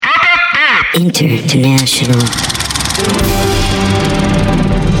International.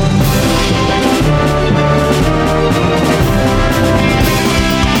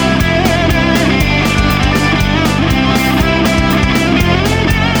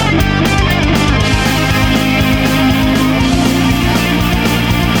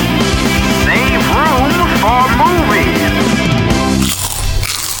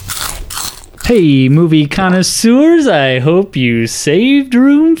 Hey, movie connoisseurs, I hope you saved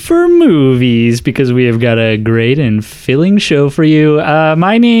room for movies because we have got a great and filling show for you.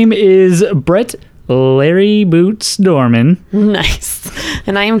 My name is Brett Larry Boots Dorman. Nice.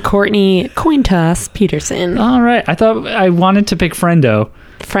 And I am Courtney Cointoss Peterson. All right. I thought I wanted to pick Friendo.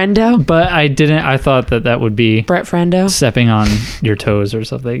 Friendo? But I didn't. I thought that would be Brett Friendo? Stepping on your toes or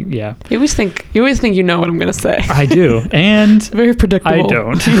something. Yeah. You always think you know what I'm going to say. I do. And very predictable. I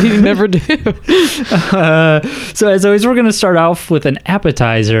don't. You never do. So as always, we're going to start off with an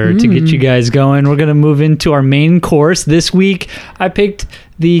appetizer to get you guys going. We're going to move into our main course. This week, I picked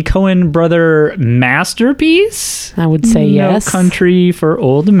the Coen brother masterpiece. I would say yes. No Country for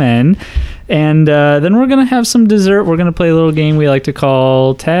Old Men. And then we're going to have some dessert. We're going to play a little game we like to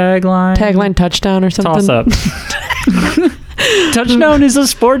call Tagline. Tagline Touchdown or something? Toss up. Touchdown is a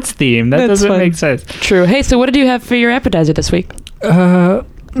sports theme. That doesn't make sense. True. Hey, so what did you have for your appetizer this week? Well,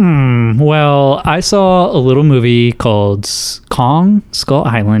 I saw a little movie called Kong Skull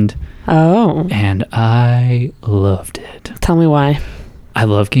Island. Oh. And I loved it. Tell me why. I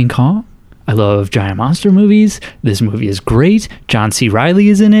love King Kong. I love giant monster movies. This movie is great. John C. Reilly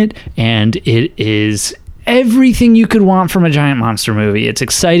is in it, and it is everything you could want from a giant monster movie. It's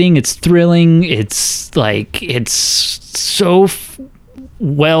exciting. It's thrilling. It's so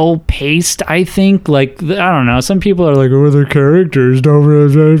well paced. I think. Like, I don't know. Some people are like, "Oh, the characters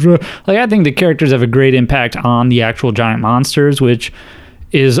don't." Like, I think the characters have a great impact on the actual giant monsters, which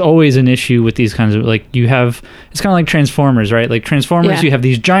is always an issue with these kinds of, like, you have, it's kind of like Transformers, right? Like Transformers, you have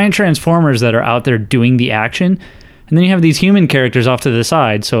these giant Transformers that are out there doing the action, and then you have these human characters off to the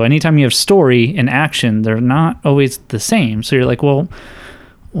side. So anytime you have story and action, they're not always the same. So you're like, well,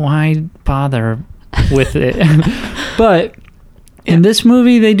 why bother with it? But in this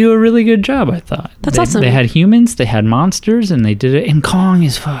movie, they do a really good job, I thought. That's awesome. They had humans, they had monsters, and they did it. And Kong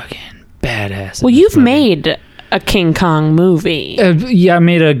is fucking badass. Well, you've made a King Kong movie. Yeah, I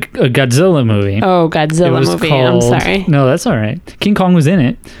made a Godzilla movie. Oh, Godzilla movie. I'm sorry. No, that's all right. King Kong was in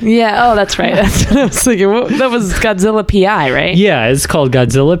it. Yeah. Oh, that's right. That's what I was thinking. That was Godzilla P.I., right? Yeah, it's called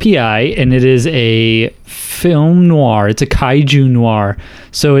Godzilla P.I., and it is a film noir. It's a kaiju noir.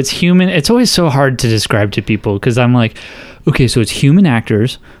 So it's human. It's always so hard to describe to people because I'm like, okay, so it's human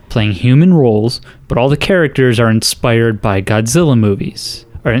actors playing human roles, but all the characters are inspired by Godzilla movies.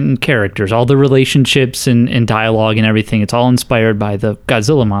 Or in characters, all the relationships and dialogue and everything, it's all inspired by the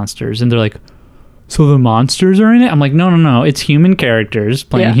Godzilla monsters. And they're like, so the monsters are in it? I'm like, no, it's human characters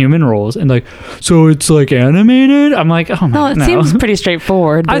playing human roles. And like, so it's like animated? I'm like, oh my god. No, it seems pretty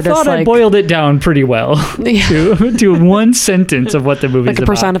straightforward. I thought I boiled it down pretty well to one sentence of what the movie's like a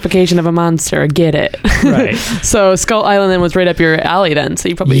about. Personification of a monster. Get it. Right. So Skull Island then was right up your alley then. So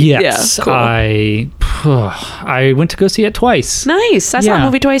you probably, yes, cool. I went to go see it twice. Nice. I saw the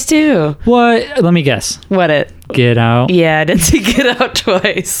movie twice too. What? Let me guess. What it? Get Out. Yeah, I did see Get Out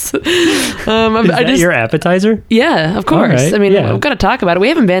twice. Is that your appetizer? Yeah, of course. Right. I mean, we've got to talk about it. We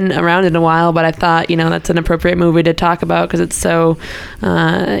haven't been around in a while, but I thought, that's an appropriate movie to talk about because it's so,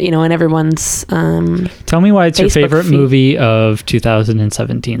 in everyone's Tell me why it's your favorite movie of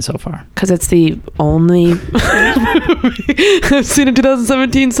 2017 so far. Because it's the only movie I've seen in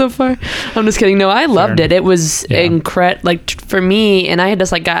 2017 so far. I'm just kidding. No, I loved it. It was incredible. Like, for me, and I had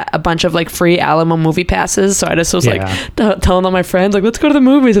just, got a bunch of, free Alamo movie passes, so I just was telling all my friends, let's go to the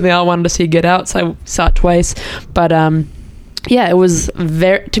movies, and they all wanted to see Get Out, so I saw it twice. But it was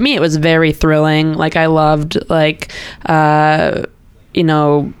to me it was very thrilling. I loved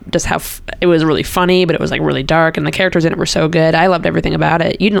just how it was really funny, but it was really dark, and the characters in it were so good. I loved everything about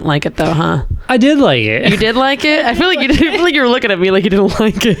it. You didn't like it though, huh? I did like it. You did like it? I feel like you were looking at me like you didn't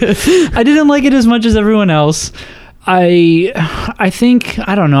like it. I didn't like it as much as everyone else. I think,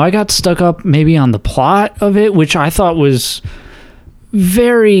 I don't know, I got stuck up maybe on the plot of it, which I thought was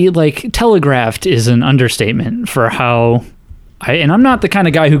very, telegraphed is an understatement for how... and I'm not the kind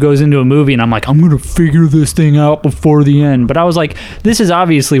of guy who goes into a movie and I'm like, I'm going to figure this thing out before the end. But I was like, this is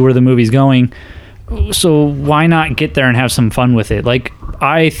obviously where the movie's going, so why not get there and have some fun with it?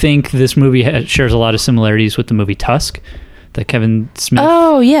 I think this movie shares a lot of similarities with the movie Tusk. The Kevin Smith.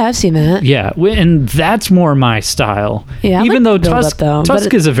 Oh, yeah, I've seen that. Yeah, and that's more my style. Yeah, even though Tusk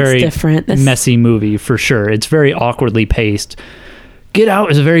is a very different. messy movie for sure. It's very awkwardly paced. Get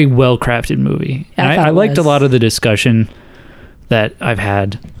Out is a very well-crafted movie. Yeah, And I liked a lot of the discussion that I've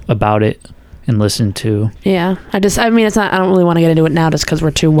had about it and listened to. Yeah, I mean, it's not. I don't really want to get into it now, just because we're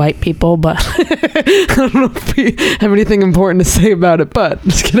two white people. But I don't know if we have anything important to say about it. But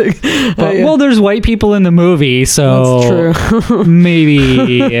just kidding. But, well, there's white people in the movie, so that's true. Maybe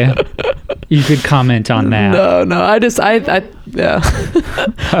you could comment on that. No. Yeah.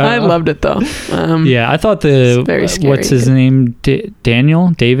 I loved it though. Yeah, I thought very scary. what's his name? Daniel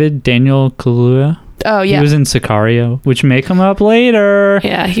Kaluuya. Oh yeah, he was in Sicario, which may come up later.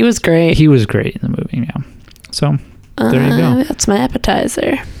 Yeah, he was great. He was great in the movie. Yeah. So there you go. That's my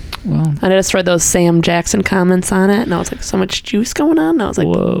appetizer. Well, I just read those Sam Jackson comments on it, and I was like, so much juice going on. And I was like,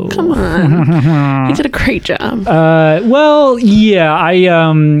 whoa. Come on, he did a great job. Well,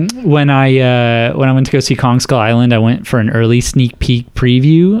 yeah. When I went to go see Kong Skull Island, I went for an early sneak peek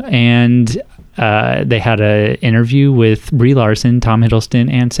preview, and they had an interview with Brie Larson, Tom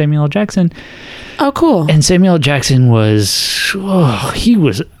Hiddleston, and Samuel L. Jackson. Oh, cool. And Samuel L. Jackson he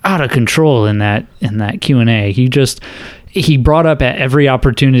was out of control in that Q&A. He brought up at every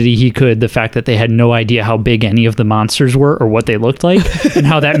opportunity he could the fact that they had no idea how big any of the monsters were or what they looked like, and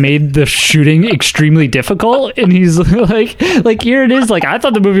how that made the shooting extremely difficult. And he's like here it is. Like, I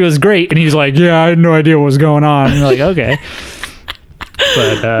thought the movie was great, and he's like, yeah, I had no idea what was going on. And you're like, okay.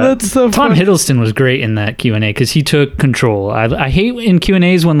 But that's so Tom funny. Hiddleston was great in that Q&A because he took control. I hate in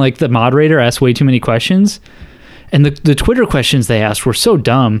Q&As when like the moderator asks way too many questions, and the Twitter questions they asked were so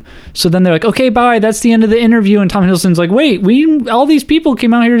dumb. So then they're like, okay, bye, that's the end of the interview. And Tom Hiddleston's like, wait, all these people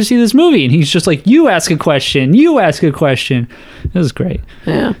came out here to see this movie, and he's just like, you ask a question. It was great.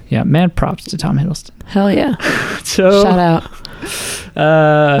 Yeah, mad props to Tom Hiddleston. Hell yeah. So shout out.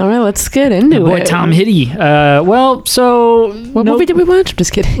 All right, let's get into boy, it. Tom Hiddy. What movie did we watch? I'm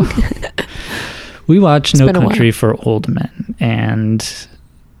just kidding. We watched No Country for Old Men, and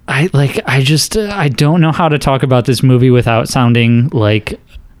I don't know how to talk about this movie without sounding like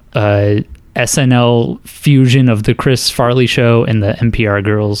a SNL fusion of the Chris Farley Show and the NPR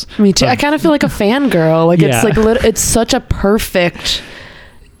girls. Me too. I kind of feel like a fangirl. Like, yeah. It's such a perfect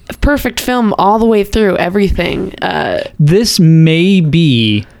film all the way through everything. This may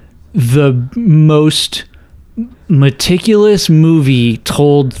be the most meticulous movie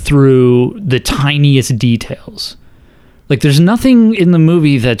told through the tiniest details. Like, there's nothing in the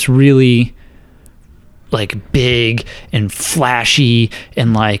movie that's really like big and flashy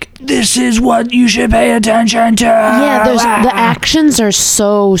and like, this is what you should pay attention to. Yeah, the actions are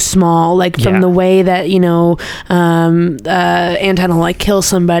so small, like from the way that, Anton will like kill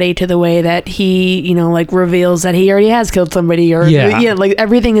somebody to the way that he, like reveals that he already has killed somebody, or like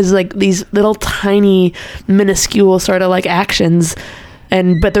everything is like these little tiny minuscule sort of like actions.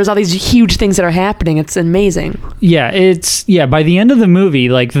 But there's all these huge things that are happening. It's amazing. Yeah, by the end of the movie,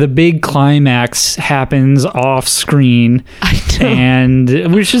 like the big climax happens off screen. I know.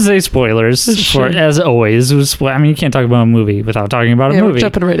 And we should say spoilers as always. You can't talk about a movie without talking about a movie. We're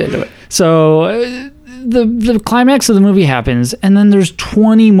jumping right into it. So the climax of the movie happens, and then there's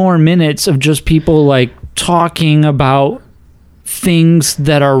 20 more minutes of just people like talking about things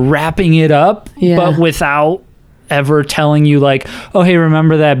that are wrapping it up, but without ever telling you like, oh, hey,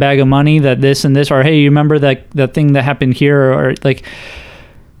 remember that bag of money, that this and this, or hey, you remember that thing that happened here, or like,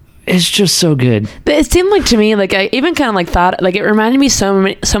 it's just so good. It seemed like to me, like I even kind of like thought, like it reminded me so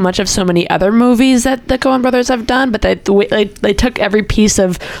much of so many other movies that the Coen brothers have done, but they took every piece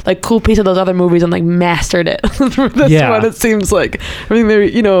of like cool piece of those other movies and like mastered it. That's what it seems like. I mean, they're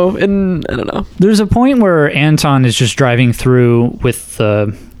and I don't know. There's a point where Anton is just driving through with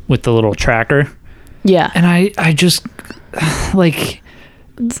the little tracker. Yeah. And I just like,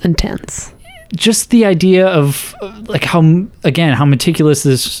 it's intense. Just the idea of like how meticulous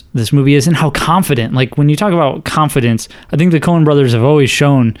this movie is, and how confident, like when you talk about confidence, I think the Coen brothers have always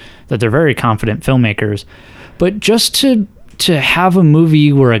shown that they're very confident filmmakers. But just to have a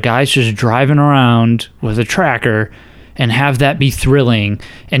movie where a guy's just driving around with a tracker and have that be thrilling,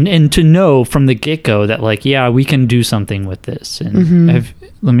 and to know from the get-go that like, yeah, we can do something with this. And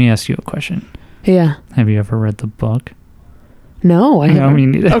let me ask you a question. Yeah. Have you ever read the book? No, I haven't. I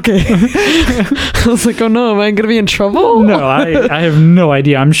mean, okay. I was like, oh no, am I going to be in trouble? No, I have no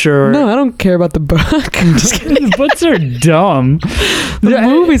idea. I'm sure. No, I don't care about the book. I'm just kidding. The books are dumb. The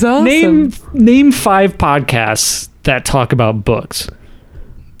movie's awesome. Name 5 podcasts that talk about books.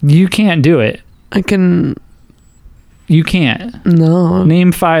 You can't do it. I can. You can't. No.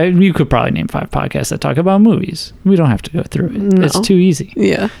 Name 5. You could probably name 5 podcasts that talk about movies. We don't have to go through it. No. It's too easy.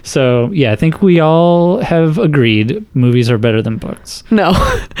 Yeah. So, yeah, I think we all have agreed movies are better than books. No,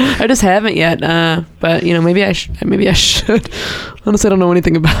 I just haven't yet. But maybe I should. Honestly, I don't know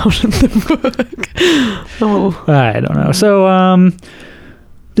anything about the book. Oh. I don't know. So,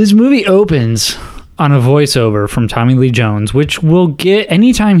 this movie opens on a voiceover from Tommy Lee Jones, which we'll get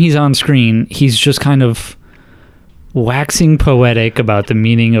anytime he's on screen. He's just kind of waxing poetic about the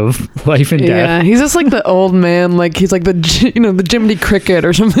meaning of life and death. Yeah, he's just like the old man, like he's like the Jiminy Cricket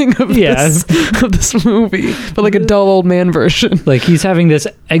or something of this movie, but like a dull old man version. Like he's having this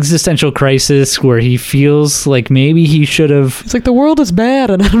existential crisis where he feels like maybe he should have. He's like, the world is bad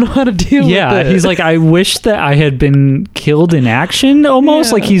and I don't know how to deal with it. Yeah, he's like, I wish that I had been killed in action.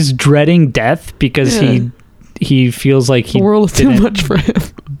 Almost like he's dreading death because he feels like the world is too much for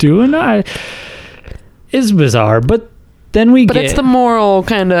him. Is bizarre, but then we get... But it's the moral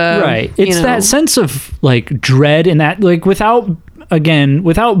kind of... Right. It's that sense of, like, dread and that, like, without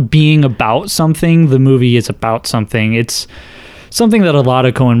being about something, the movie is about something. It's something that a lot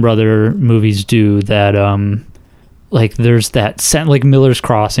of Coen brother movies do that, like, there's that sense... Like, Miller's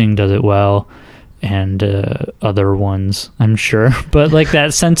Crossing does it well, and other ones, I'm sure. But, like,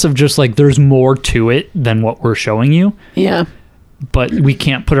 that sense of just, like, there's more to it than what we're showing you. Yeah. But we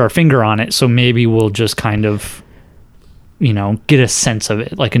can't put our finger on it, so maybe we'll just kind of, get a sense of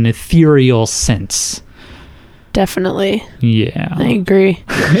it, like an ethereal sense. Definitely. Yeah. I agree.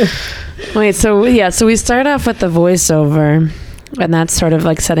 Wait, so we start off with the voiceover, and that's sort of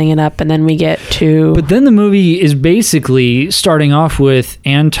like setting it up, and then we get to... But then the movie is basically starting off with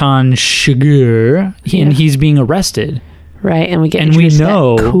Anton Chigurh, and he's being arrested. Right, and we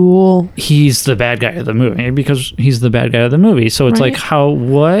know cool. He's the bad guy of the movie because he's the bad guy of the movie. So it's like,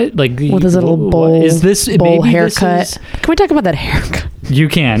 what? Like with his little bowl, is this bowl haircut? Can we talk about that haircut? You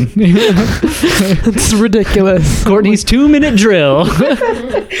can. It's ridiculous. Courtney's 2-minute drill.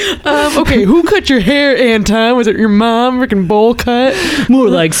 Okay, who cut your hair, Anton? Was it your mom? Freaking bowl cut? More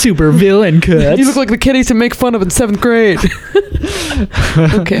like super villain cuts. You look like the kid I used to make fun of in 7th grade.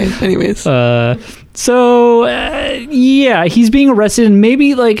 Okay, anyways. So, he's being arrested, and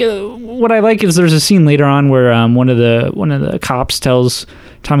maybe like what I like is there's a scene later on where one of the cops tells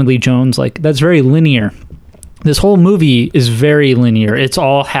Tommy Lee Jones, like, that's very linear. This whole movie is very linear. It's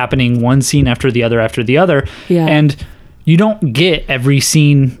all happening one scene after the other after the other, and you don't get every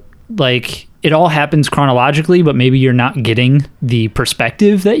scene. Like, it all happens chronologically, but maybe you're not getting the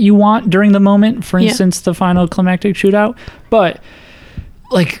perspective that you want during the moment. For instance, the final climactic shootout, but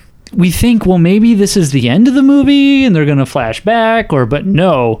like. We think, well, maybe this is the end of the movie and they're going to flash back, but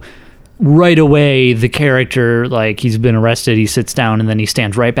no, right away, the character, like, he's been arrested, he sits down and then he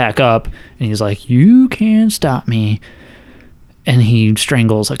stands right back up and he's like, you can't stop me. And he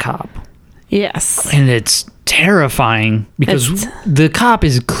strangles a cop. Yes. And it's terrifying because the cop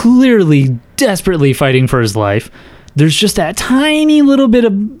is clearly desperately fighting for his life. There's just that tiny little bit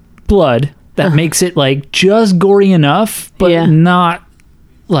of blood that makes it, like, just gory enough, but not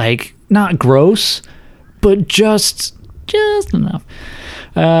gross, but just enough.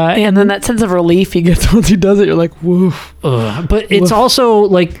 And then that sense of relief he gets once he does it, you're like, whoa. But it's also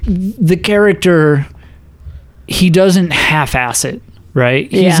like the character, he doesn't half-ass it,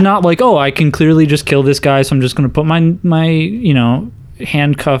 right? He's not like, oh, I can clearly just kill this guy, so I'm just going to put my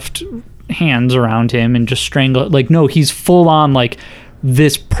handcuffed hands around him and just strangle it. Like, no, he's full on like,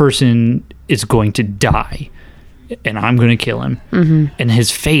 this person is going to die. And I'm going to kill him. Mm-hmm. And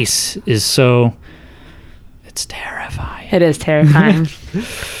his face is it's terrifying. It is terrifying.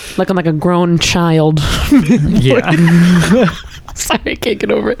 Looking like a grown child. Yeah. Sorry, I can't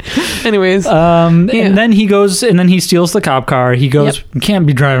get over it. Anyways. And then he goes, and then he steals the cop car. He goes, you can't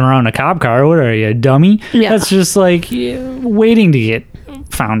be driving around a cop car. What are you, a dummy? Yeah. That's just like waiting to get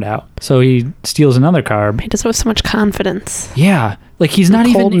found out. So he steals another car. He does it with so much confidence. Yeah. Like he's not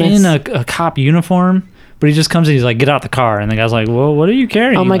even in a cop uniform. But he just comes in, he's like, get out the car. And the guy's like, well, what are you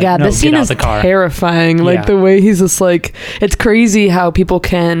carrying? Oh my God, no, this scene is terrifying. Like the way he's just like, it's crazy how people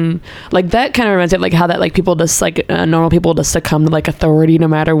can, like that kind of reminds me of like how that like people just like, normal people just succumb to like authority no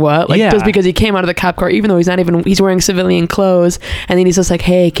matter what. Like just because he came out of the cop car, even though he's wearing civilian clothes. And then he's just like,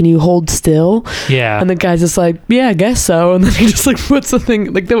 hey, can you hold still? Yeah. And the guy's just like, yeah, I guess so. And then he just like puts the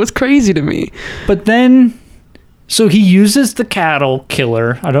thing, like that was crazy to me. But then... So he uses the cattle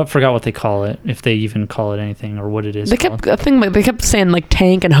killer. I forgot what they call it, if they even call it anything or what it is. They kept saying like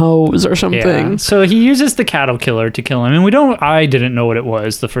tank and hose or something. Yeah. So he uses the cattle killer to kill him, and I didn't know what it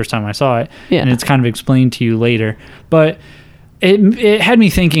was the first time I saw it, and it's kind of explained to you later. But it had me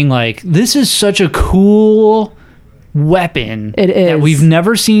thinking like, this is such a cool weapon It is. that we've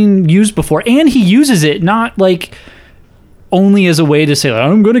never seen used before, and he uses it not like only as a way to say like,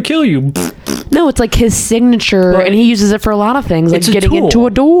 I'm gonna kill you. No, it's like his signature, Right. and he uses it for a lot of things, like It's a getting tool. into a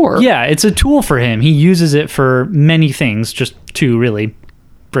door. Yeah, it's a tool for him. He uses it for many things, just to really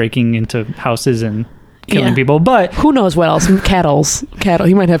breaking into houses and killing Yeah. people. But Who knows what else? Cattle.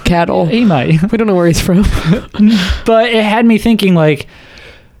 He might have cattle. he might. We don't know where he's from. But it had me thinking, like,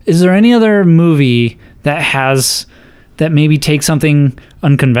 is there any other movie that maybe takes something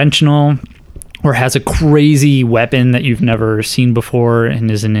unconventional or has a crazy weapon that you've never seen before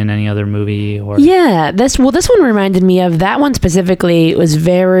and isn't in any other movie? Or Yeah, this one reminded me of that one specifically. It was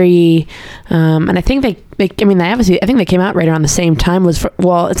very, and I think I think they came out right around the same time. It's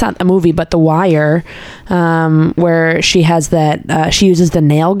not a movie, but The Wire, where she has that. She uses the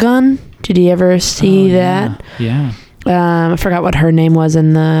nail gun. Did you ever see that? Yeah. I forgot what her name was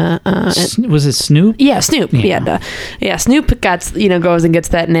in the. Was it Snoop? Yeah, Snoop. Yeah. Yeah, Snoop goes and gets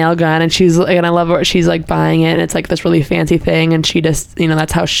that nail gun, and I love where she's like buying it, and it's like this really fancy thing, and she just,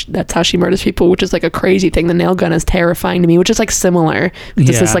 that's how she murders people, which is like a crazy thing. The nail gun is terrifying to me, which is like similar. It's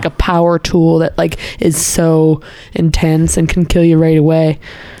just this like a power tool that like is so intense and can kill you right away.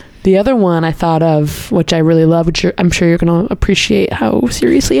 The other one I thought of, which I really love, which I'm sure you're going to appreciate how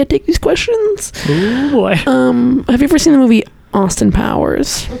seriously I take these questions. Oh boy. Have you ever seen the movie Austin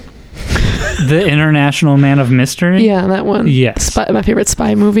Powers? The International Man of Mystery? Yeah, that one. Yes. My favorite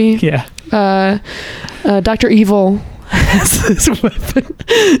spy movie. Yeah. Dr. Evil has this weapon.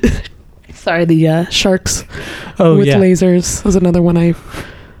 Sorry, the sharks with lasers was another one I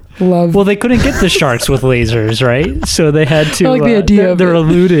love. Well, they couldn't get the sharks with lasers, right? So they had to. I like the idea of they're it.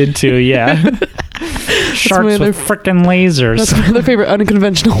 alluded to, yeah. Sharks with frickin' lasers. That's my other favorite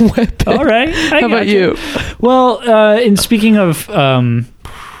unconventional weapon. All right. How about you? Well, in speaking of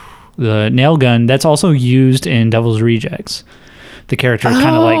the nail gun, that's also used in Devil's Rejects. The character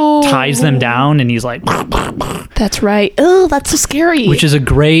kind of like ties them down, and he's like, That's right. Oh, that's so scary. which is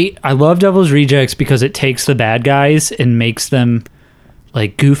I love Devil's Rejects because it takes the bad guys and makes them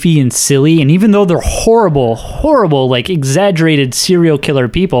like goofy and silly, and even though they're horrible, like exaggerated serial killer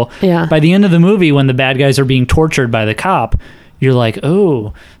people, Yeah. by the end of the movie when the bad guys are being tortured by the cop, you're like,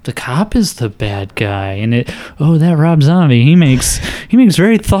 oh, the cop is the bad guy, and that Rob Zombie, he makes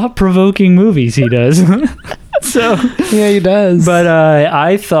very thought-provoking movies, he does. So yeah, he does. but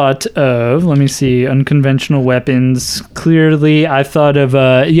I thought of, let me see, unconventional weapons. Clearly, I thought of,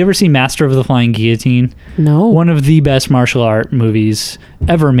 you ever see Master of the Flying Guillotine? No. One of the best martial art movies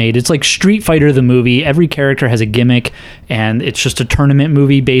ever made. It's like Street Fighter the movie. Every character has a gimmick, and it's just a tournament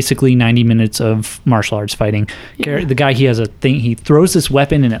movie, basically 90 minutes of martial arts fighting. Yeah. The guy, he has a thing, he throws this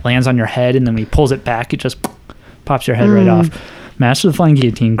weapon and it lands on your head, and then when he pulls it back, it just pops your head right off. Master of the Flying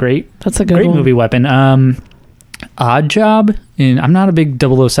Guillotine, That's a good great one. movie weapon. Odd Job, and I'm not a big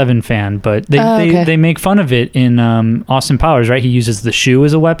 007 fan, but they make fun of it in Austin Powers, right? He uses the shoe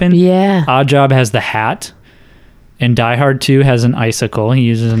as a weapon. Yeah. Odd Job has the hat, and Die Hard 2 has an icicle. He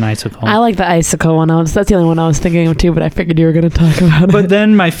uses an icicle. I like the icicle one. That's the only one I was thinking of too, but I figured you were going to talk about it. But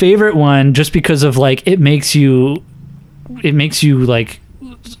then my favorite one, just because of like it makes you like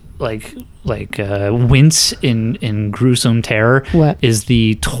wince in gruesome terror. What? Is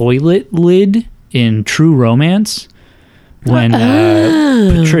the toilet lid in True Romance, when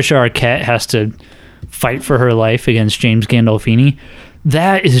Patricia Arquette has to fight for her life against James Gandolfini.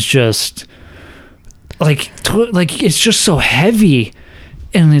 That is just like it's just so heavy,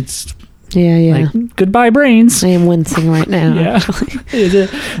 and it's Yeah. like, goodbye brains. I am wincing right now. Yeah,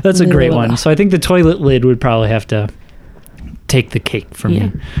 that's a great one. So I think the toilet lid would probably have to take the cake for me.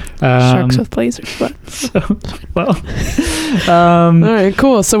 Sharks with lasers. All right,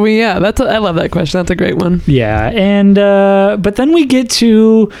 cool. So I love that question. That's a great one. Yeah, and but then we get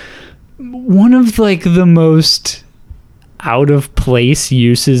to one of like the most out of place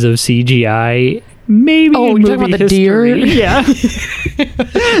uses of CGI. Maybe you're in talking movie about the deer? history. Yeah.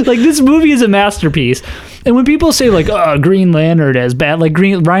 Like, this movie is a masterpiece. And when people say like, oh, Green Lantern is bad, like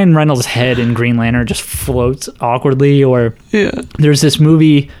Ryan Reynolds' head in Green Lantern just floats awkwardly, or there's this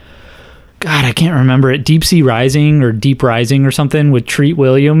movie, God, I can't remember it, Deep Sea Rising or Deep Rising or something with Treat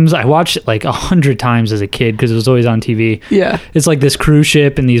Williams. I watched it like 100 times as a kid because it was always on TV. Yeah. It's like this cruise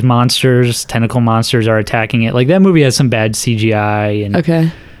ship and these monsters, tentacle monsters, are attacking it. Like, that movie has some bad CGI. And Okay.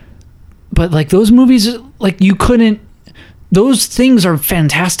 But like, those movies, like, those things are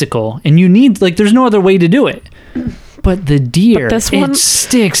fantastical, and you need, like, there's no other way to do it. But the deer, this one, it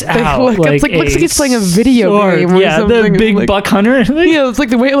sticks out. Looks like it's playing a video game. Or something. The big buck hunter. Yeah, it's like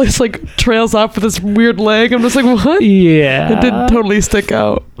the way it looks like trails off with this weird leg. I'm just like, what? Yeah. It did totally stick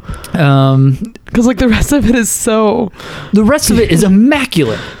out. Because like the rest of it is so. The rest of it is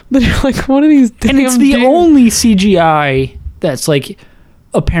immaculate. But you're like, what are these? Damn And it's the dudes? only CGI that's like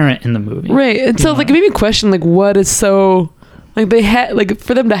apparent in the movie. Right. And so like it made me question like what is so. Like they had like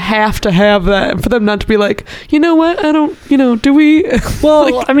for them to have that, and for them not to be like, you know what, I don't, do we?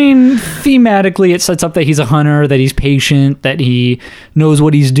 Well, I mean, thematically, it sets up that he's a hunter, that he's patient, that he knows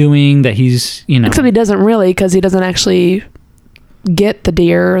what he's doing, that he's, Except he doesn't really, because he doesn't actually get the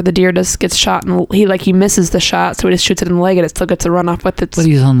deer. The deer just gets shot, and he misses the shot, so he just shoots it in the leg, and it still gets to run off with its. But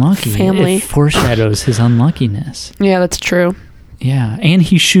he's unlucky. Family. It foreshadows his unluckiness. Yeah, that's true. Yeah, and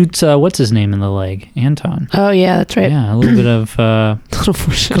he shoots what's his name in the leg, Anton. Oh yeah, that's right. Yeah, a little bit of Little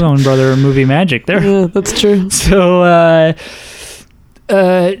foreshadow. Coen Brother movie magic there. Yeah, that's true. So,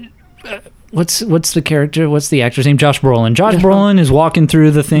 what's the character? What's the actor's name? Josh Brolin. Josh Brolin is walking through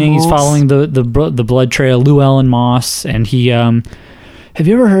the thing. Moss. He's following the blood trail, Llewellyn Moss, and he. Have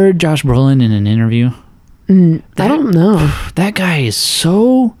you ever heard Josh Brolin in an interview? I don't know. That guy is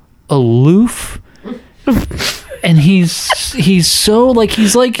so aloof. And he's so like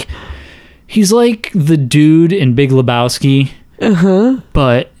he's like the dude in Big Lebowski,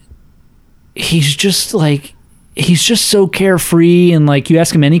 but he's just so carefree, and like you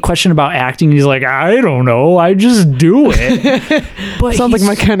ask him any question about acting, and he's like, I don't know, I just do it. But sounds like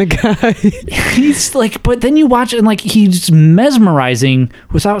my kind of guy. He's like, but then you watch it and like he's mesmerizing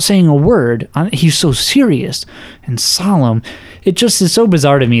without saying a word. He's so serious and solemn. It just is so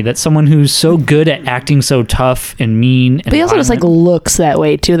bizarre to me that someone who's so good at acting so tough and mean, and But he also just like looks that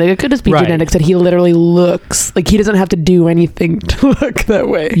way too. Like it could just be Right. genetics that he literally looks like he doesn't have to do anything to look that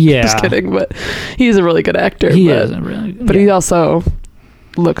way. Yeah. Just kidding, but he's a really good actor. he but, isn't really, But he also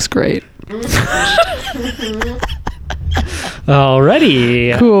looks great.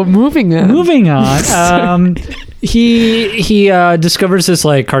 Alrighty. Cool. Moving on. He discovers this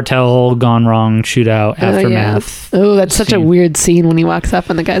like cartel gone wrong shootout aftermath. Oh, that's such a scene. weird scene when he walks up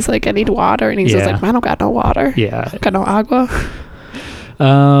and the guy's like, I need water. And he's just Yeah. like, I don't got no water. Yeah. Got no agua.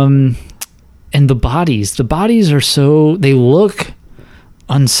 And the bodies are so, they look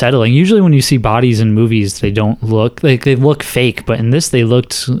unsettling. Usually when you see bodies in movies, they don't look like, they look fake, but in this they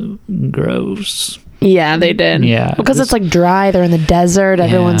looked gross. Yeah, they did. Yeah. Because it's like dry. They're in the desert.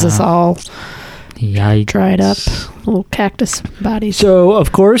 Everyone's Yeah. just all Yikes. dried up. Little cactus bodies. So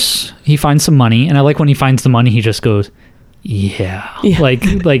of course he finds some money, and I like when he finds the money, he just goes, yeah. Like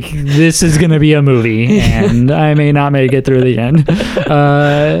this is gonna be a movie, and I may not make it through the end.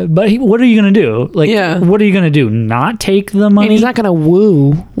 But what are you gonna do? Like, what are you gonna do? Not take the money? And he's not going to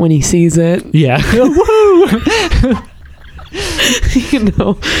woo when he sees it. Yeah. Woo!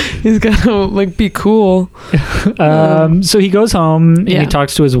 He's got to like be cool. So he goes home and he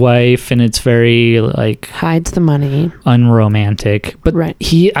talks to his wife, and it's very like hides the money, unromantic. But right.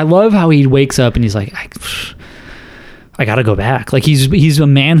 I love how he wakes up and he's like, I gotta go back. Like he's a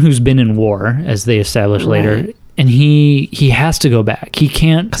man who's been in war, as they establish later, and he has to go back. He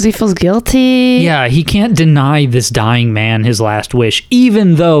can't, because he feels guilty. Yeah, he can't deny this dying man his last wish,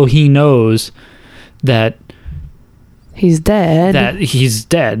 even though he knows that he's dead.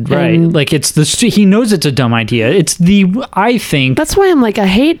 Right? Like he knows it's a dumb idea. I think that's why I'm like, I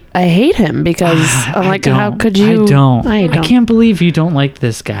hate him, because I'm like, how could you? I can't believe you don't like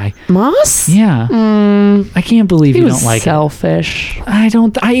this guy, Moss. Yeah, I can't believe you don't like selfish.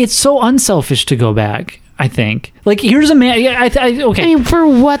 It's so unselfish to go back. I think, like, here's a man. Okay. I mean, for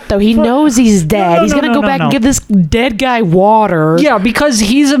what though? He knows he's dead. He's gonna go back and give this dead guy water. Yeah, because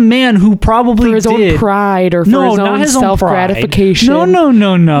he's a man who probably for his own pride or for his own self gratification.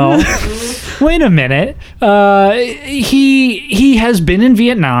 No. Wait a minute. He has been in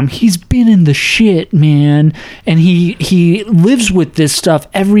Vietnam. He's been in the shit, man, and he lives with this stuff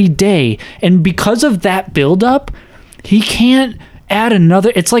every day. And because of that buildup, he can't add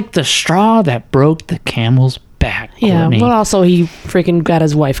another. It's like the straw that broke the camel's back. Yeah, Courtney. but also he freaking got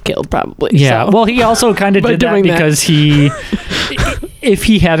his wife killed, probably. Yeah, so. well, he also kind of did that because if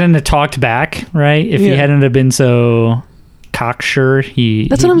he hadn't have talked back, right? If he hadn't have been so cocksure,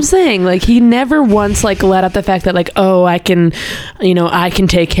 That's what I'm saying. Like, he never once like let out the fact that like, oh, I can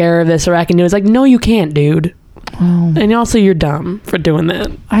take care of this, or I can do it. It's like, no, you can't, dude. Well, and also, you're dumb for doing that.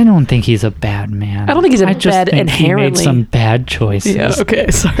 I don't think he's a bad man. I don't think he's bad inherently. He made some bad choices. Yeah.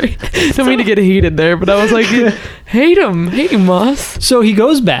 Okay. Sorry. Don't mean to get heated there, but I was like, hate him, Moss. So he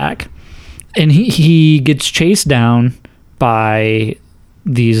goes back, and he gets chased down by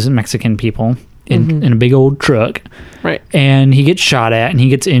these Mexican people in a big old truck. Right. And he gets shot at and he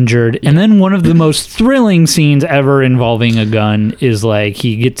gets injured. And then one of the most thrilling scenes ever involving a gun is like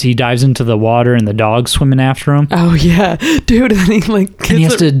he dives into the water and the dog's swimming after him. Oh yeah, dude. And he like And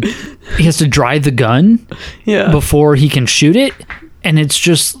he has to dry the gun before he can shoot it. And it's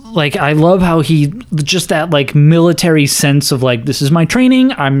just like, I love how just that like military sense of like, this is my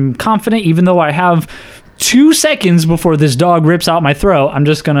training. I'm confident, even though I have 2 seconds before this dog rips out my throat. I'm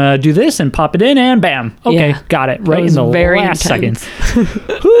just going to do this and pop it in and bam. Okay, got it. Right in the last second.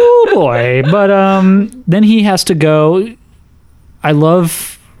 Oh boy. But then he has to go. I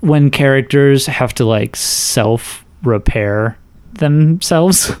love when characters have to like self-repair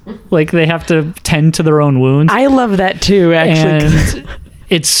themselves. Like they have to tend to their own wounds. I love that too, actually. And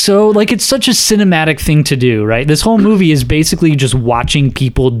it's so like, it's such a cinematic thing to do, right? This whole movie is basically just watching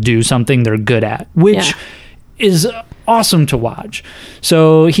people do something they're good at, which is awesome to watch.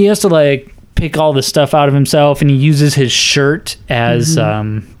 So he has to like pick all the stuff out of himself, and he uses his shirt as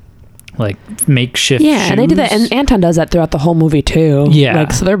like makeshift shoes. And they do that, and Anton does that throughout the whole movie too.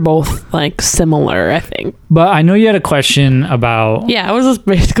 Like, so they're both like similar, I think. But I know you had a question about... I was just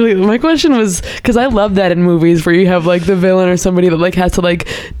basically, my question was, because I love that in movies where you have like the villain or somebody that like has to like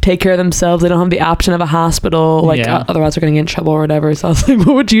take care of themselves. They don't have the option of a hospital, like otherwise they're gonna get in trouble or whatever. So I was like,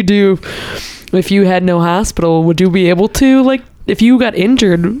 what would you do if you had no hospital? Would you be able to, like, if you got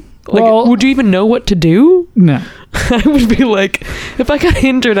injured, like, would you even know what to do? No. I would be like, if I got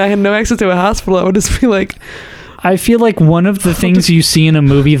injured, I had no access to a hospital, I would just be like... I feel like one of the things you see in a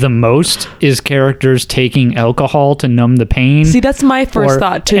movie the most is characters taking alcohol to numb the pain. See, that's my first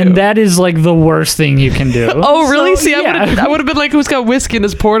thought too. And that is like the worst thing you can do. Oh, really? So, I would have been like, who's got whiskey and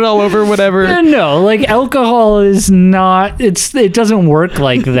just poured it all over, whatever. No, like alcohol is not, it doesn't work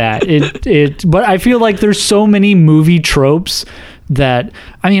like that. But I feel like there's so many movie tropes that,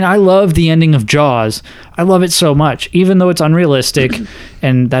 I mean, I love the ending of Jaws. I love it so much, even though it's unrealistic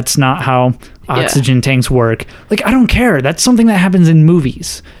and that's not how oxygen tanks work. Like, I don't care. That's something that happens in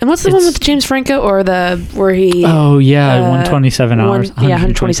movies. And what's the one with James Franco, or where he... Oh, yeah, 127 hours.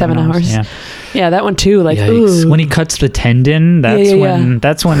 127 hours. Yeah, that one too. Like, ooh. When he cuts the tendon, that's when it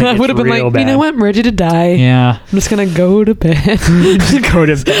gets I would have been like, bad. You know what? I'm ready to die. Yeah. I'm just going to go to bed. Go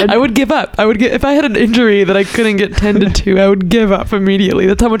to bed. I would give up. If I had an injury that I couldn't get tended to, I would give up immediately.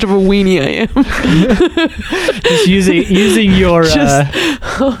 That's how much of a weenie I am. Just using your...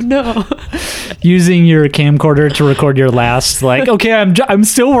 oh, no. Using your camcorder to record your last, like, okay, I'm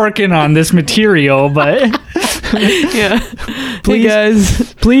still working on this material, but... Please, hey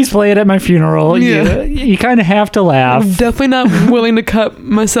guys, please play it at my funeral. You kind of have to laugh. I'm definitely not willing to cut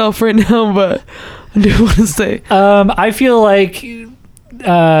myself right now, but I do want to say I feel like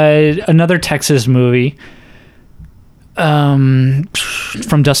another Texas movie, From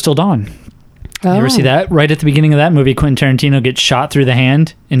Dusk Till Dawn. You ever see that? Right at the beginning of that movie, Quentin Tarantino gets shot through the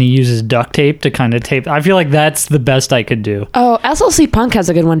hand and he uses duct tape to kind of tape. I feel like that's the best I could do. Oh, SLC Punk has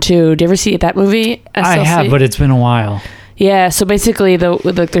a good one too. Do you ever see that movie? SLC? I have, but it's been a while. Yeah, so basically,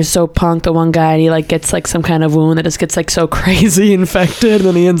 there's so Punk, the one guy, and he like gets like some kind of wound that just gets like so crazy infected, and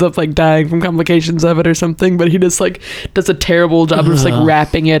then he ends up like dying from complications of it or something. But he just like does a terrible job of just like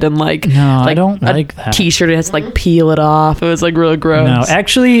wrapping it and like I don't like that T-shirt. It has to like peel it off. It was like real gross. No,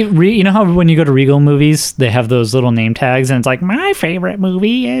 actually, you know how when you go to Regal movies, they have those little name tags, and it's like, my favorite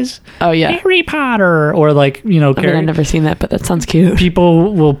movie is Harry Potter, or like, you know, I've never seen that, but that sounds cute.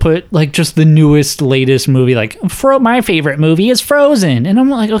 People will put like just the newest, latest movie, like my favorite movie is Frozen, and I'm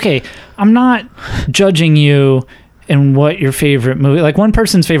like, okay, I'm not judging you and what your favorite movie, like one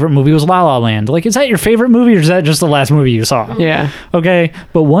person's favorite movie was La La Land. Like, is that your favorite movie, or is that just the last movie you saw? Yeah. Okay,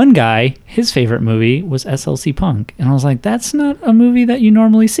 but one guy, his favorite movie was SLC Punk, and I was like, that's not a movie that you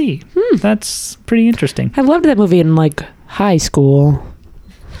normally see. That's pretty interesting. I loved that movie in like high school.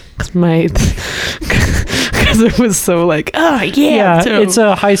 Because it was so like, oh yeah, it's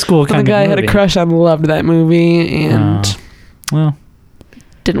a high school kind of movie. The guy I had a crush on loved that movie, and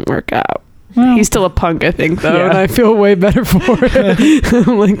didn't work out. Well, he's still a punk, I think, though, and I feel way better for it.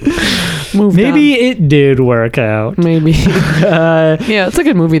 Like, maybe it did work out. Maybe. It's a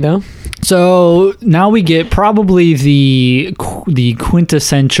good movie though. So now we get probably the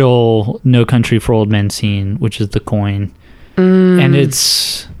quintessential No Country for Old Men scene, which is the coin, and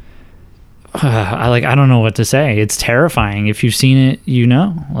it's. I don't know what to say. It's terrifying. If you've seen it, you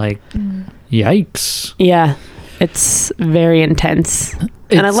know. Like, yikes. Yeah, it's very intense.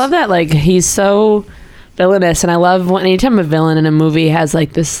 And I love that, like, he's so villainous. And I love anytime a villain in a movie has,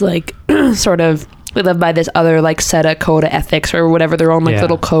 like, this, like, sort of, they live by this other, like, set of code of ethics or whatever their own, like,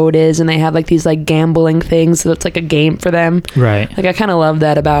 little code is. And they have, like, these, like, gambling things. So it's, like, a game for them. Right. Like, I kind of love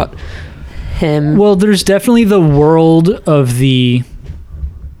that about him. Well, there's definitely the world of the...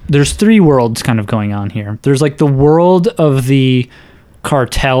 There's 3 worlds kind of going on here. There's like the world of the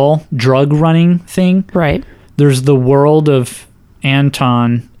cartel drug running thing. Right. There's the world of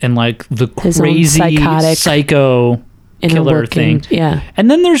Anton and like the His own crazy psychotic psycho killer thing. Yeah. And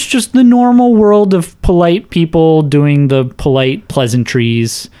then there's just the normal world of polite people doing the polite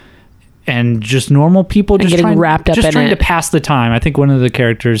pleasantries and just normal people And just getting wrapped up in trying it. to pass the time. I think one of the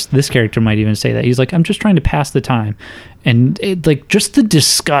characters, this character might even say that. He's like, I'm just trying to pass the time. And it, like just the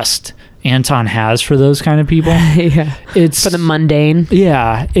disgust Anton has for those kind of people. Yeah. It's For the mundane.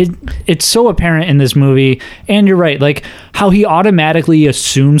 yeah, it's so apparent in this movie. And you're right, like how he automatically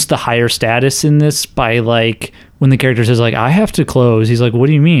assumes the higher status in this by like when the character says like I have to close, he's like, what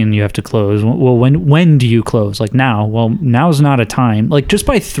do you mean you have to close? Well, when do you close? Like now. Well, now's not a time. Like just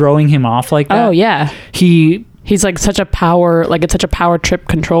by throwing him off like that. Oh yeah. He's like such a power, like it's such a power trip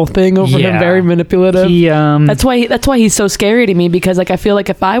control thing over him, very manipulative. That's why he's so scary to me, because like I feel like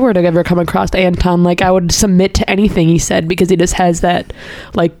if I were to ever come across Anton, like I would submit to anything he said, because he just has that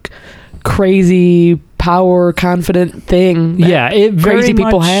like crazy power confident thing that crazy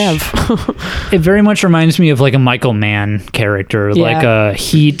people have. It very much reminds me of like a Michael Mann character, like a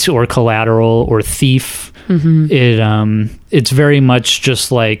Heat or Collateral or Thief. It's very much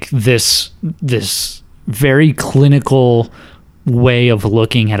just like this very clinical way of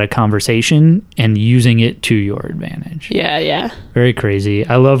looking at a conversation and using it to your advantage. Yeah. Very crazy.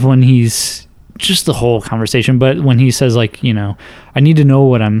 I love when he's just the whole conversation, but when he says like, you know, I need to know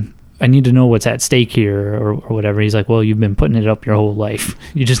what's at stake here or whatever. He's like, well, you've been putting it up your whole life.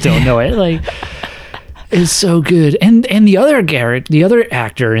 You just don't know it. Like, it's so good. And the other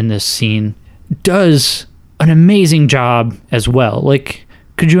actor in this scene does an amazing job as well. Like,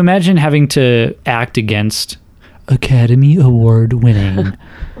 could you imagine having to act against Academy Award winning,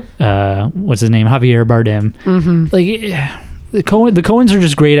 what's his name? Javier Bardem. Like, the Coens are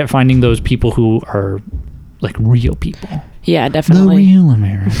just great at finding those people who are like real people. Yeah, definitely. The real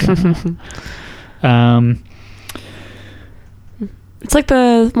America. It's like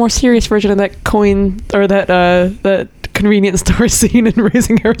the more serious version of that coin, or that convenience store scene in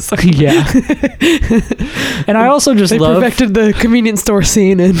Raising Arizona. Yeah. And I also just they perfected the convenience store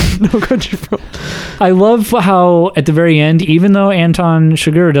scene in No Country for Old Men. I love how at the very end, even though Anton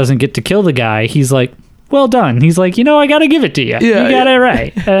Chigurh doesn't get to kill the guy, he's like, well done. He's like, I got to give it to you. You got it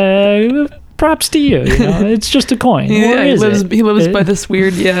right. Props to you. It's just a coin. Yeah, he lives by this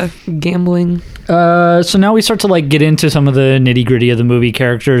weird, gambling. So now we start to like get into some of the nitty gritty of the movie.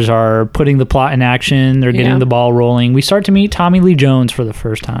 Characters are putting the plot in action. They're getting the ball rolling. We start to meet Tommy Lee Jones for the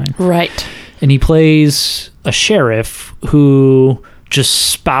first time. Right. And he plays a sheriff who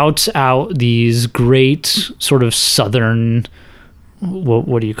just spouts out these great sort of Southern,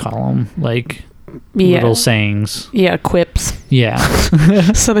 what do you call them? Like little sayings. Yeah, quips. Yeah.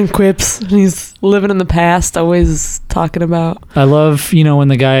 Southern quips. He's living in the past, always talking about. I love, when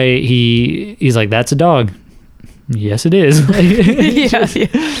the guy, he's like, that's a dog. Yes, it is.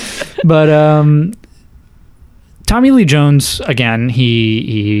 But Tommy Lee Jones, again,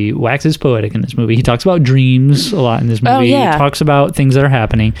 he waxes poetic in this movie. He talks about dreams a lot in this movie. He talks about things that are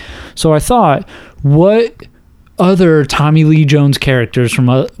happening. So I thought, what other Tommy Lee Jones characters from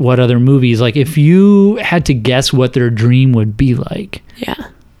what other movies, like if you had to guess what their dream would be like,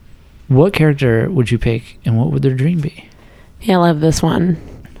 what character would you pick and what would their dream be? I love this one.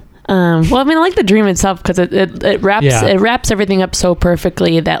 Well, I mean, I like the dream itself because it wraps everything up so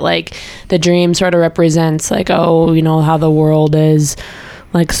perfectly that like the dream sort of represents like, how the world is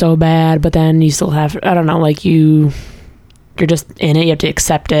like so bad, but then you still have, I don't know, like you're just in it, you have to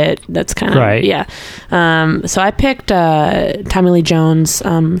accept it. That's kind of right. So I picked Tommy Lee Jones.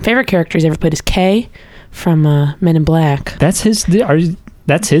 Favorite character he's ever played is K from Men in Black. That's his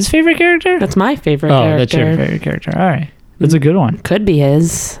favorite character? That's my favorite character. Oh, that's your favorite character. All right. That's a good one. Could be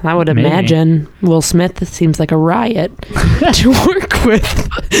his. I would imagine. Will Smith seems like a riot to work with.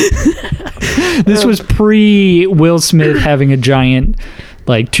 This was pre Will Smith having a giant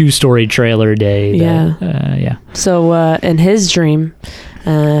like 2-story trailer day. So in his dream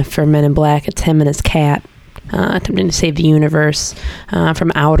for Men in Black, it's him and his cat attempting to save the universe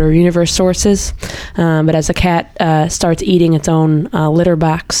from outer universe sources. But as the cat starts eating its own litter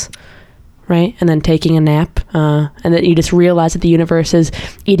box, right, and then taking a nap, and then you just realize that the universe is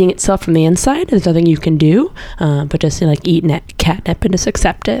eating itself from the inside. There's nothing you can do, but just like eat catnip and just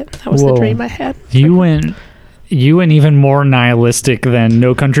accept it. That was the dream I had. You went even more nihilistic than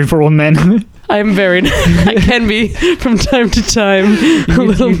No Country for Old Men. I'm very. I can be from time to time a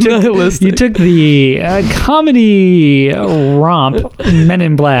little nihilistic. You took the comedy romp Men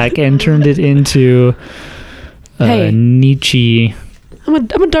in Black and turned it into Nietzsche. I'm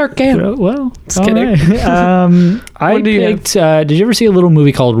a dark gal. Well, just kidding. Right. I picked. Did you ever see a little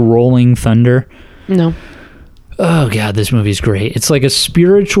movie called Rolling Thunder? No. Oh god, this movie's great. It's like a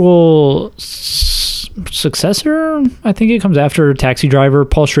spiritual successor. I think it comes after Taxi Driver.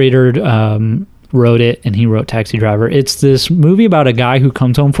 Paul Schrader wrote it, and he wrote Taxi Driver. It's this movie about a guy who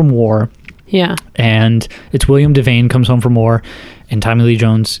comes home from war. Yeah. And it's William Devane comes home from war, and Tommy Lee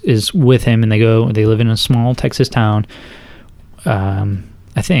Jones is with him, and they live in a small Texas town,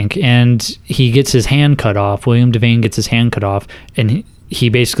 I think, and he gets his hand cut off. William Devane gets his hand cut off, and he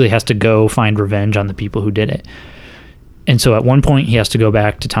basically has to go find revenge on the people who did it. And so at one point he has to go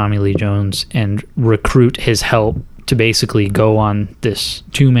back to Tommy Lee Jones and recruit his help to basically go on this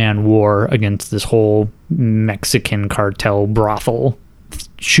 2-man war against this whole Mexican cartel brothel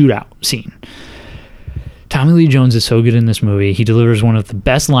shootout scene. Tommy Lee Jones is so good in this movie. He delivers one of the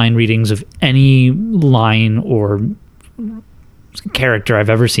best line readings of any line or character I've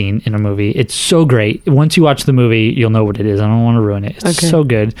ever seen in a movie. It's so great. Once you watch the movie, you'll know what it is. I don't want to ruin it. It's so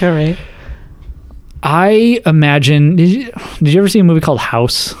good. All right. I imagine, did you ever see a movie called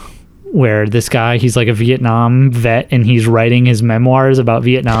House, where this guy, he's like a Vietnam vet and he's writing his memoirs about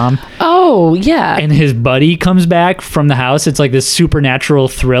Vietnam? Oh, yeah. And his buddy comes back from the house. It's like this supernatural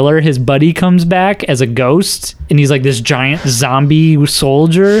thriller. His buddy comes back as a ghost, and he's like this giant zombie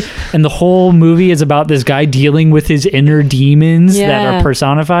soldier. And the whole movie is about this guy dealing with his inner demons that are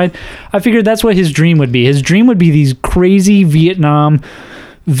personified. I figured that's what his dream would be. His dream would be these crazy Vietnam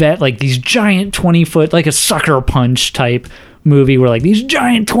vet, like these giant 20-foot, like a Sucker Punch type movie, where like these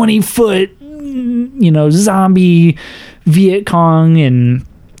giant 20-foot, zombie Viet Cong and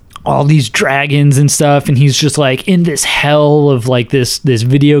all these dragons and stuff, and he's just like in this hell of like this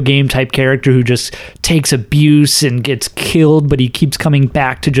video game type character who just takes abuse and gets killed, but he keeps coming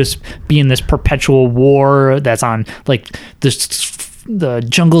back to just be in this perpetual war that's on like this. The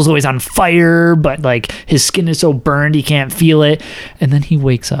jungle's always on fire, but like his skin is so burned he can't feel it. And then he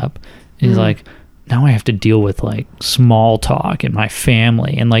wakes up and he's like, now I have to deal with like small talk in my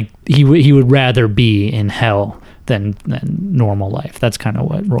family, and like he would rather be in hell than normal life. That's kind of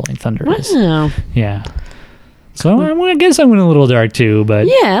what Rolling Thunder is. Yeah. So I guess I went a little dark too, but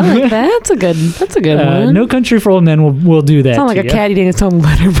yeah, I like that. That's a good one. No Country for Old Men will do that. It's not like a cat eating its own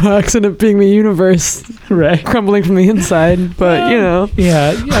letterbox and it being the universe crumbling from the inside. But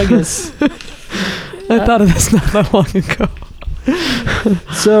yeah, I guess I thought of this not that long ago.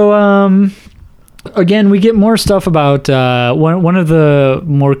 So again, we get more stuff about one of the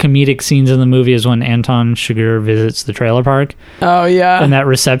more comedic scenes in the movie is when Anton Chigurh visits the trailer park. Oh yeah, and that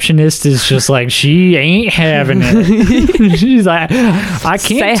receptionist is just like, she ain't having it. She's like, I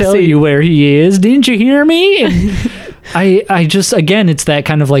can't tell you where he is. Didn't you hear me? And I just, again, it's that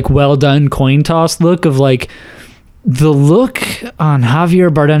kind of like well done coin toss look of like, the look on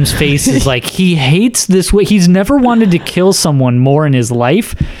Javier Bardem's face is like he hates this way. He's never wanted to kill someone more in his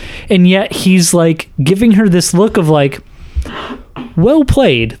life, and yet he's like giving her this look of like, well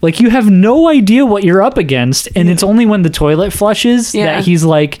played. Like, you have no idea what you're up against, and it's only when the toilet flushes that he's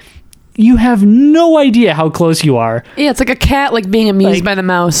like, you have no idea how close you are. Yeah, it's like a cat like being amused by the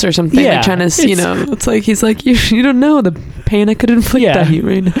mouse or something. Yeah, like trying to, it's like he's like, you don't know the pain I could inflict on you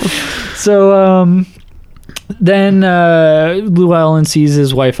right now. So then Llewellyn sees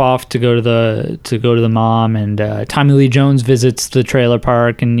his wife off to go to the mom, and Tommy Lee Jones visits the trailer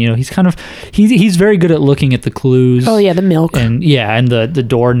park, and he's very good at looking at the clues. Oh yeah, the milk, and the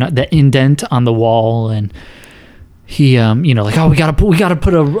door, the indent on the wall, and he like, oh, we gotta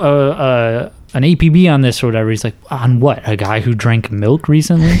put an APB on this or whatever. He's like, on what? A guy who drank milk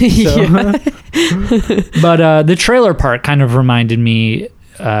recently? But the trailer park kind of reminded me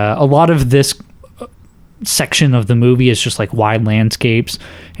a lot of this section of the movie is just like wide landscapes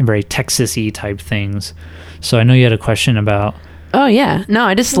and very Texas-y type things. So I know you had a question about. Oh yeah, no,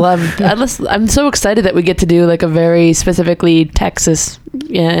 I just love. I'm so excited that we get to do like a very specifically Texas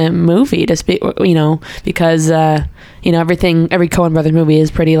movie to speak. Because every Coen Brothers movie is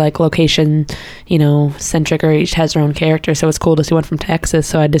pretty like location, centric, or each has their own character. So it's cool to see one from Texas.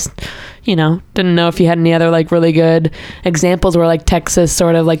 So I just, didn't know if you had any other like really good examples where like Texas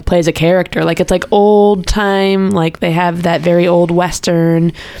sort of like plays a character. Like it's like old time, like they have that very old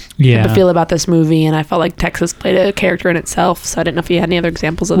Western feel about this movie, and I felt like Texas played a character in itself. So I didn't know if you had any other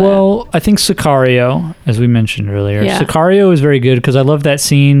examples of that. Well, I think Sicario, as we mentioned earlier, Sicario is very good because I love that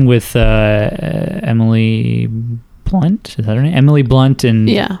scene with Emily Blunt, is that her name? Emily Blunt and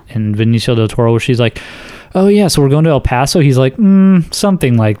Benicio del Toro, where she's like, oh yeah, so we're going to El Paso. He's like,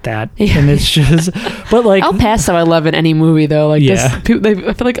 something like that. Yeah. And it's just, but like El Paso, I love in any movie though. Like I feel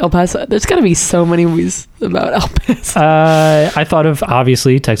like El Paso. There's got to be so many movies about El Paso. I thought of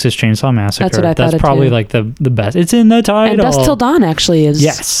obviously Texas Chainsaw Massacre. That's what I thought. That's probably too. like the best. It's in the title. And Dusk Till Dawn actually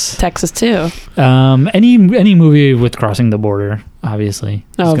is Texas too. Any movie with crossing the border, obviously,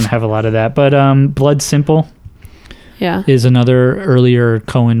 is going to have a lot of that. But Blood Simple. Yeah. Is another earlier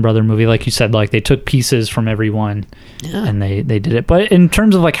Coen brother movie. Like you said, like they took pieces from every one and they did it. But in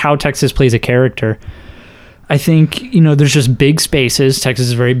terms of like how Texas plays a character, I think, there's just big spaces. Texas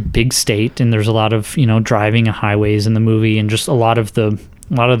is a very big state, and there's a lot of, driving and highways in the movie, and just a lot of the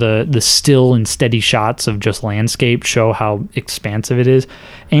still and steady shots of just landscape show how expansive it is.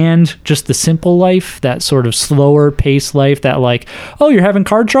 And just the simple life, that sort of slower paced life that like, oh, you're having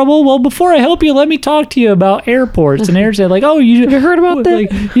car trouble? Well, before I help you, let me talk to you about airports and airports. Like, oh, you heard about that?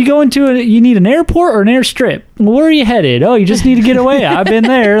 Like, you go you need an airport or an airstrip? Well, where are you headed? Oh, you just need to get away. I've been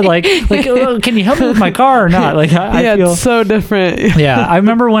there. Like, oh, can you help me with my car or not? Like, I feel it's so different. Yeah. I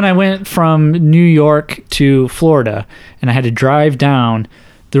remember when I went from New York to Florida and I had to drive down,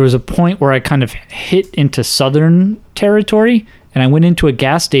 there was a point where I kind of hit into southern territory, and I went into a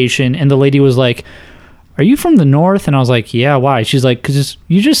gas station, and the lady was like, are you from the north? And I was like, yeah, why? She's like, because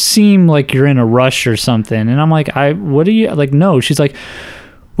you just seem like you're in a rush or something. And I'm like, what are you, like, no. She's like,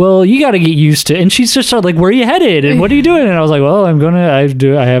 well, you got to get used to it. And she's just started like, where are you headed? And what are you doing? And I was like, well, I have an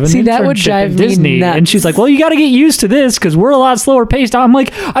internship that would drive at Disney. Me nuts. And she's like, well, you got to get used to this because we're a lot slower paced. I'm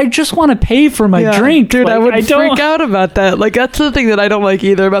like, I just want to pay for my drink. Dude, like, I would freak out about that. Like, that's the thing that I don't like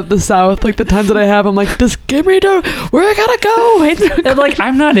either about the South. Like, the times that I have, I'm like, just give me where I gotta go. And like,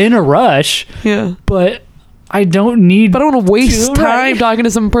 I'm not in a rush. Yeah. But I don't need... But I don't want to waste time talking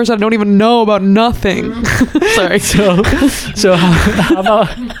to some person I don't even know about nothing. Sorry. So how about...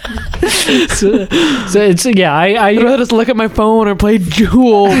 So it's... Yeah, I'd rather just look at my phone or play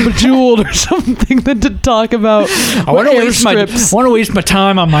Bejeweled or something than to talk about... I want to waste my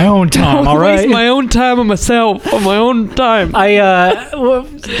time on my own time, all right? Waste my own time on myself, on my own time.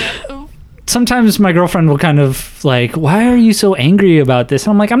 Sometimes my girlfriend will kind of like, why are you so angry about this?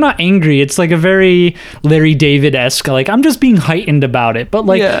 And I'm like, I'm not angry. It's like a very Larry David-esque, like, I'm just being heightened about it. But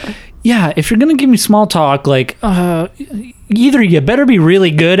like, yeah, if you're going to give me small talk, like, either you better be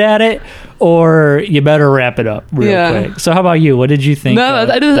really good at it or you better wrap it up real quick. So how about you? What did you think? No,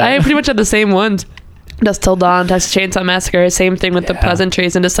 I pretty much had the same ones. Dusk Till Dawn, Texas Chainsaw Massacre, same thing with the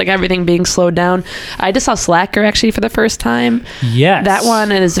pleasantries and just like everything being slowed down. I just saw Slacker actually for the first time. Yes. That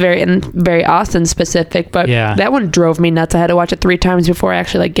one is very Austin specific, but that one drove me nuts. I had to watch it 3 times before I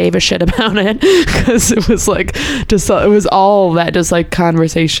actually like gave a shit about it because it was like just it was all that just like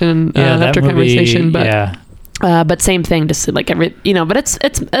conversation after conversation. But but same thing, just like every, but it's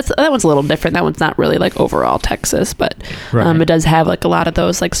that one's a little different. That one's not really like overall Texas, but it does have like a lot of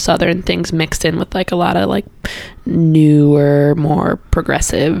those like southern things mixed in with like a lot of like newer, more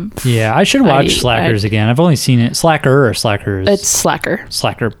progressive. Yeah, I should watch Slackers again. I've only seen it. Slacker or Slackers? It's Slacker.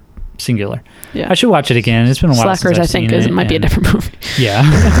 Slacker, singular. Yeah, I should watch it again. It's been a while Slackers, since I've seen it. It might be a different movie. Yeah,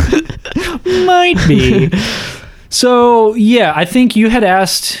 might be. So, yeah, I think you had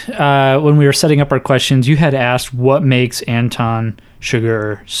asked, when we were setting up our questions, you had asked what makes Anton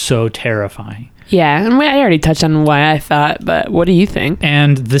Chigurh so terrifying. Yeah, and I already touched on why I thought, but what do you think?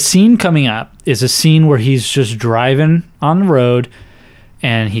 And the scene coming up is a scene where he's just driving on the road,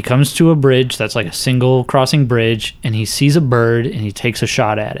 and he comes to a bridge that's like a single crossing bridge, and he sees a bird, and he takes a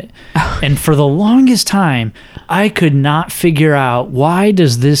shot at it. And for the longest time, I could not figure out, why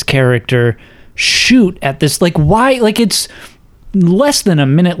does this character shoot at this, like, why, like, it's less than a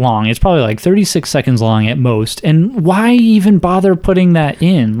minute long, it's probably like 36 seconds long at most, and why even bother putting that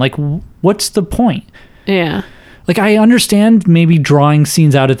in? Like, what's the point? Like, I understand maybe drawing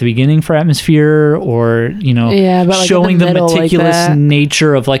scenes out at the beginning for atmosphere, or but like showing the meticulous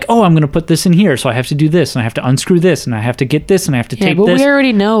nature of like, oh, I'm gonna put this in here, so I have to do this, and I have to unscrew this, and I have to get this, and I have to take but this. We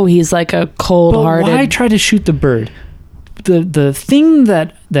already know he's like a cold-hearted. But why try to shoot the bird? The thing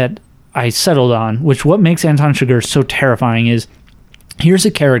that I settled on, which what makes Anton Chigurh so terrifying, is here's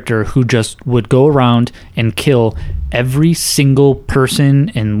a character who just would go around and kill every single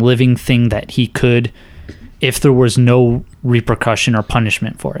person and living thing that he could if there was no repercussion or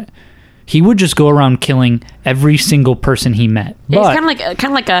punishment for it. He would just go around killing every single person he met. But it's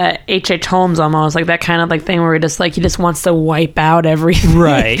kind of like a H.H. Holmes almost, like that kind of like thing where he just wants to wipe out everything.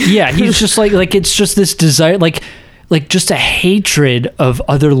 Right. Yeah. He's just like it's just this desire, like just a hatred of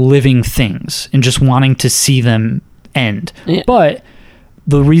other living things and just wanting to see them end. Yeah. But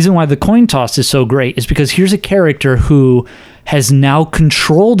the reason why the coin toss is so great is because here's a character who has now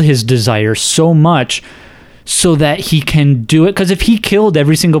controlled his desire so much so that he can do it. Because if he killed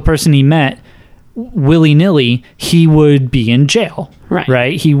every single person he met willy-nilly, he would be in jail.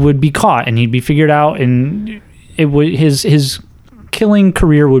 Right? He would be caught and he'd be figured out, and it would his killing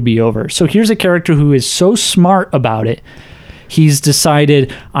career would be over. So here's a character who is so smart about it. He's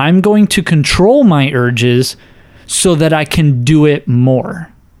decided, I'm going to control my urges so that I can do it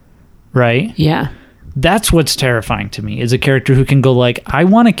more. Right? Yeah. That's what's terrifying to me, is a character who can go like, I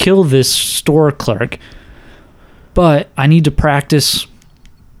want to kill this store clerk, but I need to practice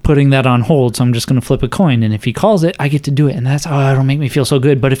putting that on hold, so I'm just going to flip a coin, and if he calls it, I get to do it, and that's, it'll make me feel so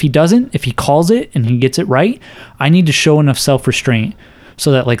good. But if he doesn't, if he calls it and he gets it right, I need to show enough self-restraint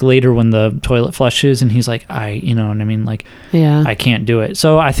so that like later when the toilet flushes and he's like, you know what I mean? Like, yeah, I can't do it.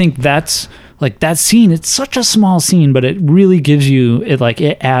 So I think that's like that scene, it's such a small scene, but it really gives you, it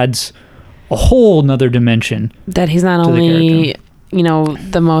adds a whole nother dimension. That he's not only, you know,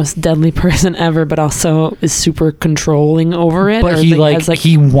 the most deadly person ever, but also is super controlling over it. But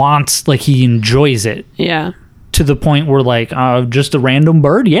he wants, like, he enjoys it. Yeah. To the point where, like, just a random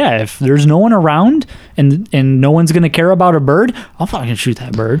bird, yeah, if there's no one around and no one's going to care about a bird, I'll fucking shoot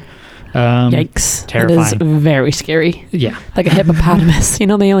that bird. Yikes. Terrifying. It is very scary. Yeah. Like a hippopotamus. You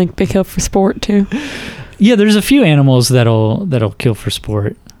know, they only pick up for sport, too. Yeah, there's a few animals that'll kill for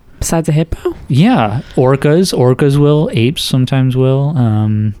sport. Besides a hippo? Yeah. Orcas will. Apes sometimes will.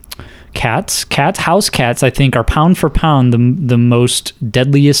 Cats, house cats, I think, are pound for pound the most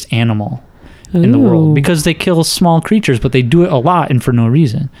deadliest animal in the world, because they kill small creatures, but they do it a lot and for no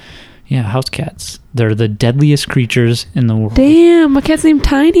reason. Yeah, house cats. They're the deadliest creatures in the world. Damn, my cat's named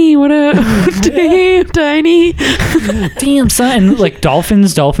Tiny. What a damn Tiny. Damn, son. And like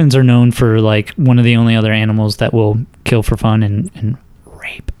dolphins are known for like one of the only other animals that will kill for fun and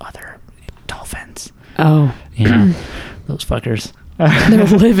rape other dolphins. Oh. Yeah. Those fuckers. They're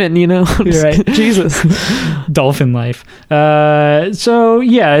living, you know. You're right. Jesus. Dolphin life. So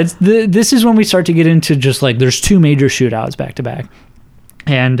yeah, it's this is when we start to get into just like there's two major shootouts back to back.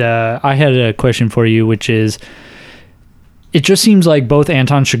 And I had a question for you, which is, it just seems like both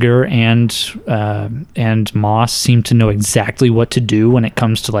Anton Chigurh and Moss seem to know exactly what to do when it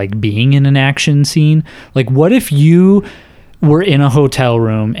comes to like being in an action scene. Like, what if you were in a hotel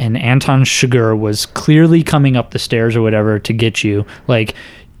room and Anton Chigurh was clearly coming up the stairs or whatever to get you? Like,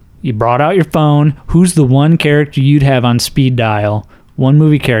 you brought out your phone. Who's the one character you'd have on speed dial? One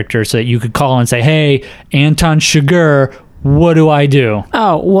movie character, so that you could call and say, "Hey, Anton Chigurh, what do I do?"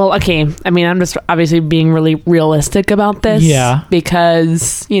 Oh, well, okay. I mean, I'm just obviously being really realistic about this. Yeah.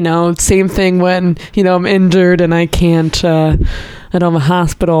 Because, you know, same thing when, you know, I'm injured and I can't, I don't have a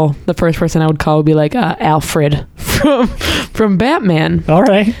hospital. The first person I would call would be like Alfred from Batman. All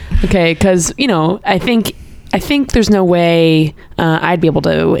right. Okay, because, you know, I think there's no way I'd be able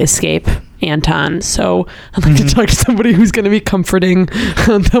to escape Anton, so I'd like to talk to somebody who's going to be comforting.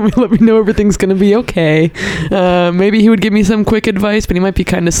 Let me know everything's going to be okay. Maybe he would give me some quick advice, but he might be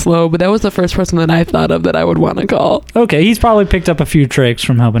kind of slow. But that was the first person that I thought of that I would want to call. Okay, he's probably picked up a few tricks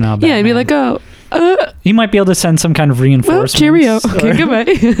from helping out Batman. Yeah, I'd be like, he might be able to send some kind of reinforcement. Cheerio. Okay, goodbye.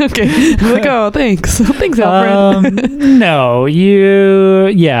 Okay. I'm like, thanks. Thanks, Alfred. No,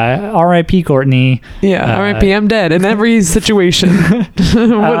 R.I.P. Courtney. Yeah, R.I.P. I'm dead in every situation.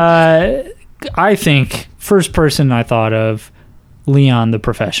 I think first person I thought of, Leon the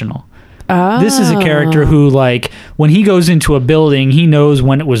Professional. This is a character who, like, when he goes into a building, he knows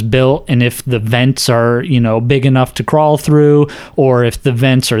when it was built and if the vents are, you know, big enough to crawl through, or if the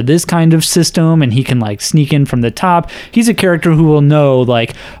vents are this kind of system and he can, like, sneak in from the top. He's a character who will know,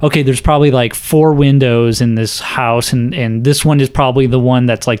 like, okay, there's probably, like, 4 windows in this house, and this one is probably the one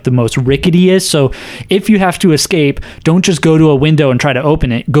that's, like, the most ricketiest. So if you have to escape, don't just go to a window and try to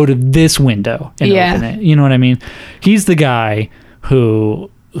open it. Go to this window and open it. You know what I mean? He's the guy who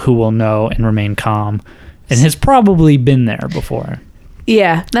will know and remain calm and has probably been there before.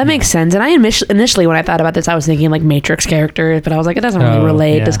 Yeah, that makes sense. And I initially, when I thought about this, I was thinking like Matrix characters, but I was like, it doesn't really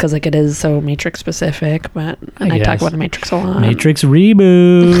relate just because like it is so Matrix specific. But I talk about the Matrix a lot. Matrix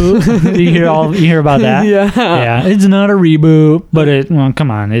reboot. you hear about that? Yeah. It's not a reboot, but come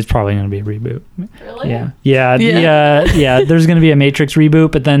on, it's probably going to be a reboot. Really? Yeah. There's going to be a Matrix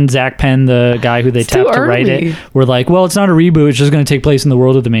reboot, but then Zach Penn, the guy who they tapped to write it, were like, well, it's not a reboot. It's just going to take place in the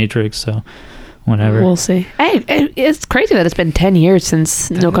world of the Matrix. So. Whatever. We'll see. Hey, it's crazy that it's been 10 years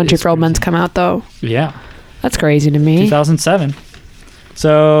since No Country for Old Men's come out, though. Yeah. That's crazy to me. 2007.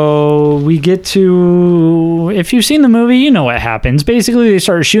 So we get to, if you've seen the movie, you know what happens. Basically, they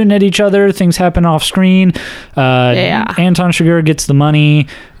start shooting at each other. Things happen off screen. Anton Chigurh gets the money.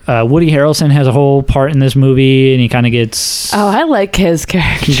 Woody Harrelson has a whole part in this movie, and he kind of gets... Oh, I like his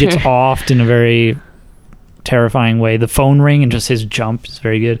character. He gets offed in a very terrifying way. The phone ring and just his jump is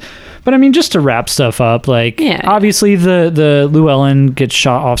very good. But I mean, just to wrap stuff up, like, obviously the Llewellyn gets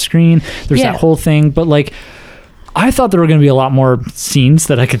shot off screen. There's that whole thing, but like, I thought there were going to be a lot more scenes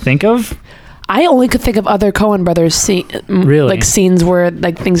that I could think of. I only could think of other Coen brothers scenes where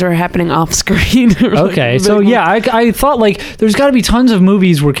like things were happening off screen. Okay, so yeah, I thought like there's got to be tons of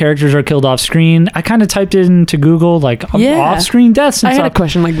movies where characters are killed off screen. I kind of typed it into Google like off screen deaths. And I had a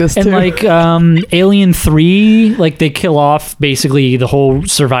question like this too. And like Alien 3, like they kill off basically the whole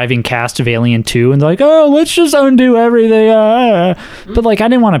surviving cast of Alien 2, and they're like, oh, let's just undo everything. But like I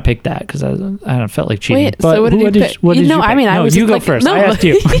didn't want to pick that because I felt like cheating. Wait, but so what did you pick? What did you pick? I mean, I was you go first. I asked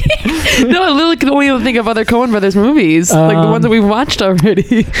you. No, I literally could only think of other Coen brothers movies, like the ones that we've watched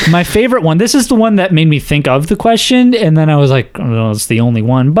already. My favorite one, this is the one that made me think of the question, and then I was like, oh, it's the only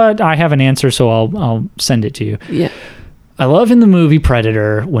one, but I have an answer, so I'll send it to you. Yeah. I love in the movie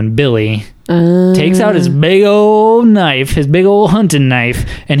Predator when Billy takes out his big old knife, his big old hunting knife,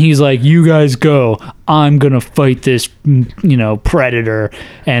 and he's like, you guys go. I'm going to fight this, predator.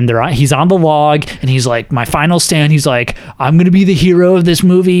 And he's on the log, and he's like, my final stand, he's like, I'm going to be the hero of this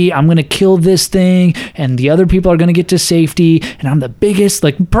movie. I'm going to kill this thing, and the other people are going to get to safety, and I'm the biggest.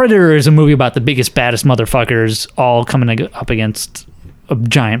 Like, Predator is a movie about the biggest, baddest motherfuckers all coming up against a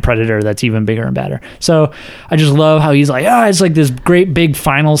giant predator that's even bigger and badder. So I just love how he's like, it's like this great big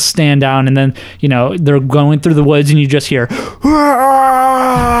final stand down, and then they're going through the woods and you just hear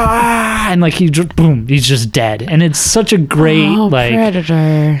and like he's just dead, and it's such a great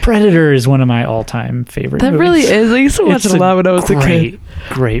Predator is one of my all-time favorite movies. Really is. I used to watch it a lot when I was a kid.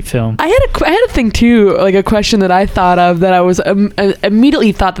 Great film. I had a thing too, like a question that I thought of that I was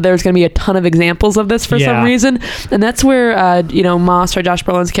immediately thought that there was going to be a ton of examples of this for some reason, and that's where Moss, or Josh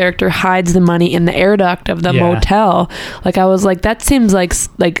Brolin's character, hides the money in the air duct of the motel. Like I was like, that seems like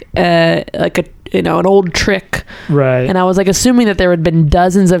an old trick, right? And I was like assuming that there had been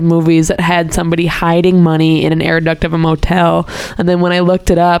dozens of movies that had somebody hiding money in an air duct of a motel, and then when I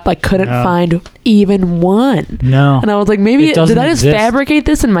looked it up, I couldn't find even one. No, and I was like, maybe did I just fabricate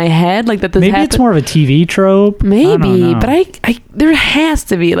this in my head, like that? Maybe it's more of a TV trope. Maybe, but I there has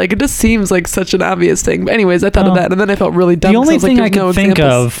to be. Like, it just seems like such an obvious thing. But anyways, I thought of that, and then I felt really dumb. The only thing I could think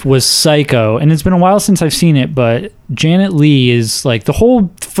of was Psycho, and it's been a while since I've seen it, but Janet Leigh is like, the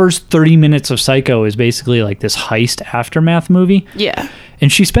whole first 30 minutes of Psycho is basically like this heist aftermath movie. Yeah.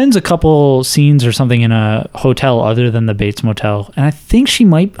 And she spends a couple scenes or something in a hotel other than the Bates Motel, and I think she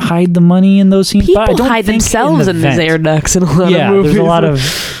might hide the money in those scenes. People but I don't hide think themselves in these air ducts in a lot of movies. There's a lot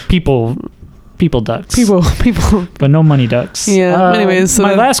of people ducks. People. But no money ducks. Yeah. Anyways, so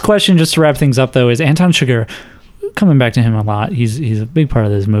my last question, just to wrap things up, though, is Anton Chigurh. Coming back to him a lot. He's a big part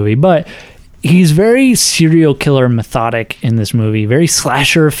of this movie, but he's very serial killer methodic in this movie. Very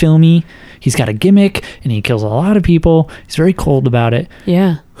slasher filmy. He's got a gimmick, and he kills a lot of people. He's very cold about it.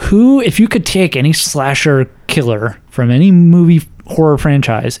 Yeah. If you could take any slasher killer from any movie horror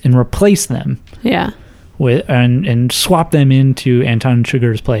franchise and replace them, with and swap them into Anton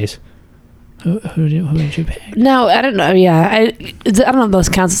Chigurh's place, who did you pick? No, I don't know. Yeah, I don't know if this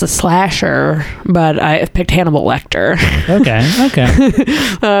counts as a slasher, but I picked Hannibal Lecter. Okay.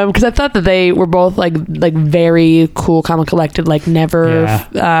 Because I thought that they were both like very cool, calm and collected, like never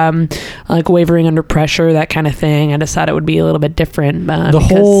like wavering under pressure, that kind of thing. I just thought it would be a little bit different. The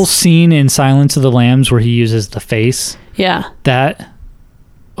whole scene in Silence of the Lambs where he uses the face. Yeah. That.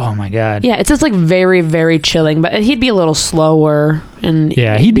 Oh my God. Yeah, it's just like very, very chilling, but he'd be a little slower, and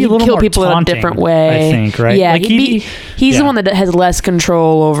he'd be a little kill more people taunting, in a different way. I think, right? Yeah, like he's the one that has less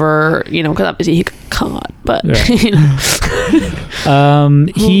control over, because obviously he got caught, but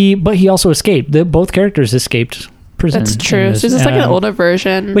he also escaped. Both characters escaped prison. That's true. So it's like an older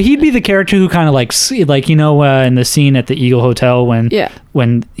version. But he'd be the character who kind of in the scene at the Eagle Hotel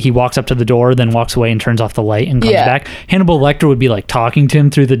when he walks up to the door, then walks away and turns off the light and comes back. Hannibal Lecter would be like talking to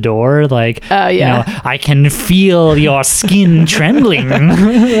him through the door, like, I can feel your skin trembling.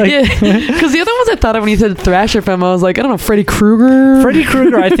 Because the other ones I thought of when you said Thrasher film, I was like, I don't know, Freddy Krueger. Freddy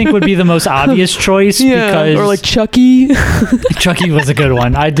Krueger, I think, would be the most obvious choice because, or like Chucky. Chucky was a good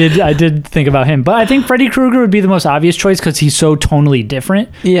one. I did think about him, but I think Freddy Krueger would be the most obvious choice because he's so tonally different.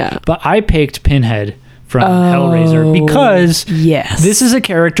 Yeah. But I picked Pinhead from Hellraiser because this is a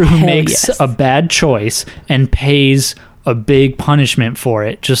character who makes a bad choice and pays a big punishment for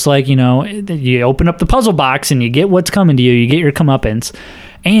it. Just like, you know, you open up the puzzle box and you get what's coming to you. You get your comeuppance.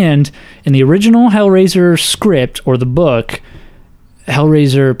 And in the original Hellraiser script or the book,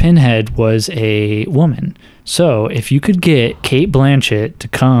 Hellraiser Pinhead was a woman. So if you could get Cate Blanchett to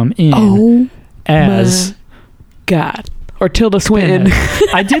come in as God. Or Tilda Swinton.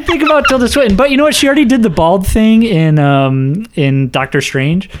 I did think about Tilda Swinton, but you know what? She already did the bald thing in Doctor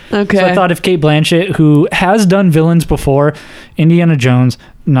Strange. Okay. So I thought if Cate Blanchett, who has done villains before, Indiana Jones,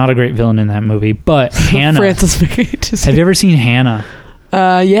 not a great villain in that movie, but Hannah. Frances McDormand. Have you ever seen Hannah?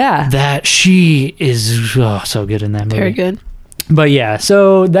 Yeah. That she is so good in that movie. Very good. But yeah,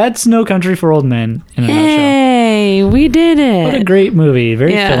 so that's No Country for Old Men in a nutshell. Hey, we did it. What a great movie.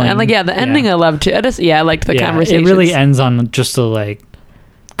 Very filling. And the ending I loved too. I liked the conversation. It really ends on just a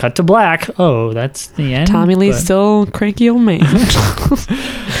cut to black. Oh, that's the end. Tommy Lee's still cranky old man.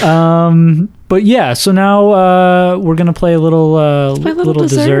 But yeah, so now we're gonna play a little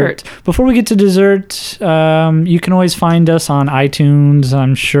dessert. Before we get to dessert, you can always find us on iTunes,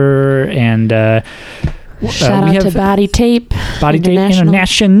 I'm sure, and shout out to Body Tape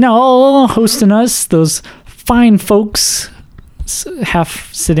International hosting us. Those fine folks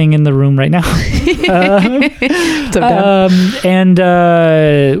half sitting in the room right now. And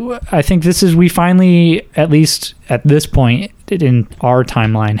I think we finally, at least at this point in our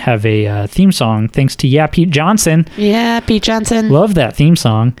timeline, have a theme song thanks to Pete Johnson. Yeah, Pete Johnson. Love that theme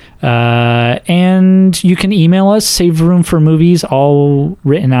song. And you can email us, Save Room for Movies, all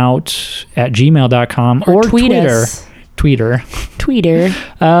written out at gmail.com or tweet Twitter. us. Tweeter.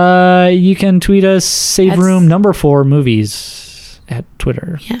 You can tweet us, Save Room number 4 Movies at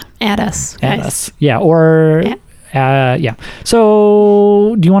Twitter. Yeah, add us. Add us. Yeah, or yeah.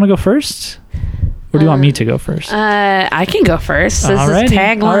 So, do you want to go first? Or do you want me to go first? I can go first. This Alrighty. is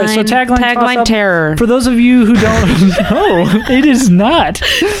tagline. All right, so tagline terror. For those of you who don't know, it is not.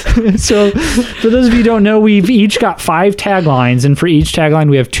 So for those of you who don't know, we've each got 5 taglines, and for each tagline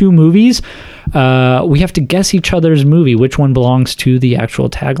we have 2 movies. We have to guess each other's movie, which one belongs to the actual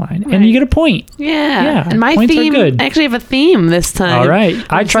tagline. Right. And you get a point. Yeah. And my points theme, are good. I actually have a theme this time. All right.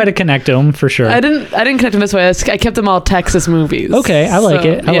 I try to connect them for sure. I didn't connect them this way. I kept them all Texas movies. Okay, I like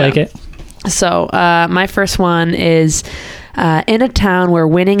it. I like it. So my first one is in a town where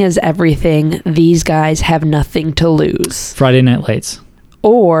winning is everything, these guys have nothing to lose. Friday Night Lights.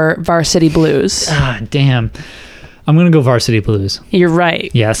 Or Varsity Blues. Damn. I'm going to go Varsity Blues. You're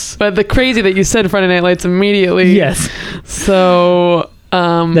right. Yes. But the crazy that you said Friday Night Lights immediately. Yes. So...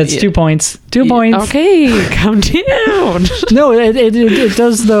 that's 2 points. 2 points. Okay, calm down. No, it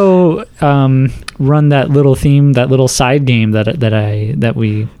does though. Run that little theme, that little side game that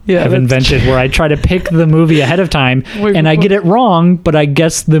we have invented, where I try to pick the movie ahead of time, and I get it wrong, but I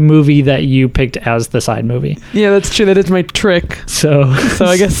guess the movie that you picked as the side movie. Yeah, that's true. That is my trick. So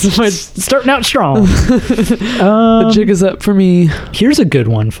I guess my starting out strong. The jig is up for me. Here's a good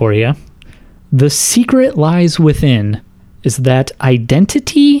one for you. The Secret Lies Within. Is that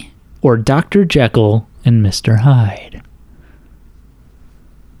Identity or Dr. Jekyll and Mr. Hyde?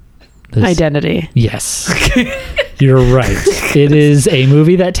 Identity. Yes. You're right. It is a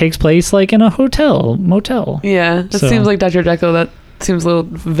movie that takes place like in a motel. Yeah. That seems like Dr. Jekyll. That seems a little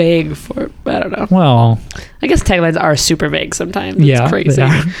vague for, I don't know. Well, I guess taglines are super vague sometimes. Yeah. It's crazy.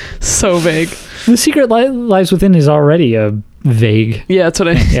 So vague. The Secret Lies Within is already a vague. Yeah, that's what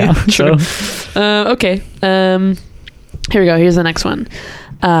I mean. Yeah. True. Okay. Here we go. Here's the next one.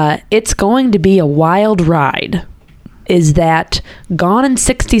 It's going to be a wild ride. Is that Gone in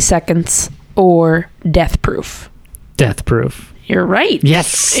 60 Seconds or Death Proof? Death Proof. You're right.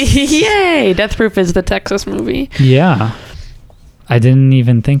 Yes. Yay. Death Proof is the Texas movie. Yeah. I didn't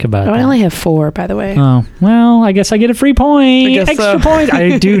even think about it. I only have 4, by the way. Oh, well, I guess I get a free point. Extra point.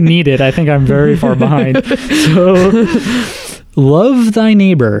 I do need it. I think I'm very far behind. So, Love Thy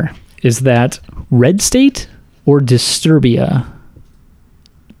Neighbor. Is that Red State or Disturbia?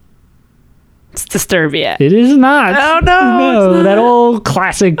 It's Disturbia. It is not. Oh, no. No, that old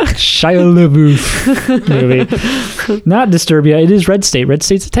classic Shia LaBeouf movie. Not Disturbia. It is Red State. Red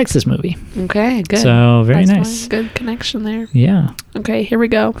State's a Texas movie. Okay, good. So, very nice. Good connection there. Yeah. Okay, here we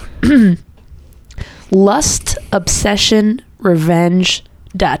go. Lust, obsession, revenge, ...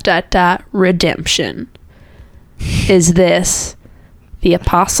 redemption. Is this The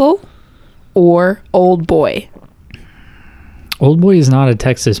Apostle or Old Boy? Old Boy is not a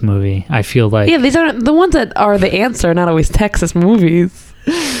Texas movie, I feel like. Yeah, these are the ones that are the answer, not always Texas movies.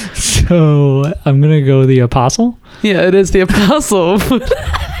 So I'm going to go The Apostle. Yeah, it is The Apostle.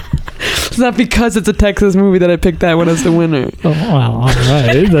 It's not because it's a Texas movie that I picked that one as the winner. Oh, well, all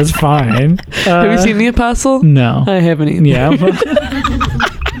right. That's fine. Have you seen The Apostle? No. I haven't either. Yeah.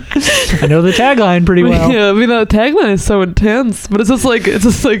 I know the tagline pretty well. Yeah, I mean, the tagline is so intense, but it's just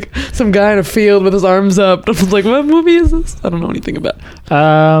like some guy in a field with his arms up. I was like, what movie is this? I don't know anything about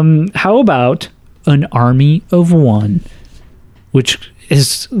it. How about An Army of One, which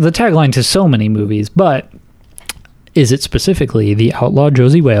is the tagline to so many movies, but is it specifically The Outlaw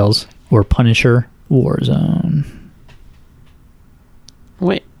Josie Wales or Punisher Warzone?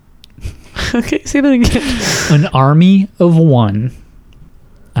 Wait. Okay, say that again. An Army of One.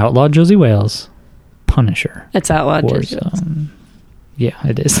 Outlaw Josie Wales, Punisher. It's Outlaw Josie Wales. Yeah,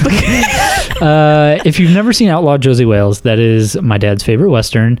 it is. If you've never seen Outlaw Josie Wales, that is my dad's favorite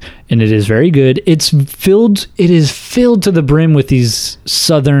Western, and it is very good. It is filled to the brim with these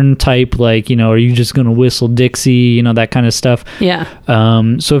Southern type, like, you know, are you just going to whistle Dixie, you know, that kind of stuff. Yeah.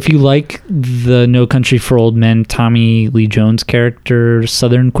 So if you like the No Country for Old Men, Tommy Lee Jones character,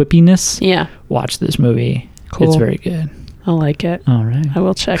 Southern quippiness, yeah, watch this movie. Cool. It's very good. I like it. All right. I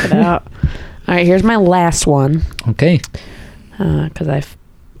will check it out. All right, here's my last one. Okay. Because I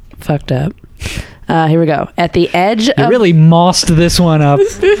fucked up. Here we go. At the edge You really mossed this one up.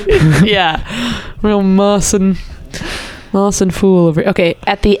 Yeah. Real moss and fool over. Okay.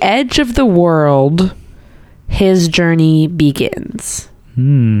 At the edge of the world, his journey begins.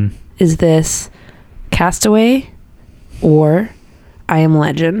 Is this Castaway or I Am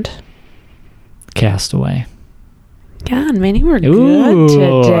Legend? Castaway. God, man, you were good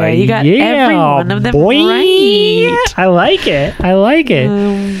today. You got every one of them right. I like it.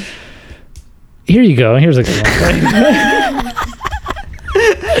 Here you go. Here's a good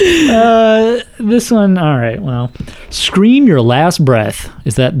one. This one, all right, well. Scream Your Last Breath.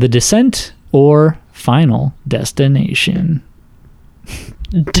 Is that The Descent or Final Destination?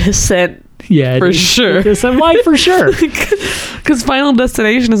 Descent. Yeah, for sure. Why for sure? Because Final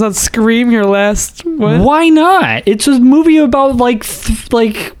Destination is not Scream Your Last. What? Why not? It's a movie about like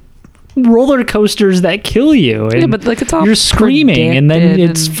roller coasters that kill you. And yeah, but like it's all you're screaming, and then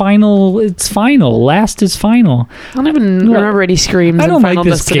it's final. It's final. Last is final. I don't even remember any screams. I don't in like Final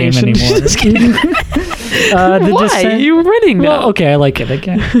this game anymore. Why? Descent, you're winning now. Well, okay, I like it.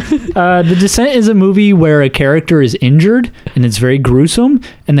 Okay. The Descent is a movie where a character is injured and it's very gruesome,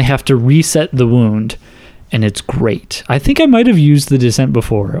 and they have to reset the wound, and it's great. I think I might have used The Descent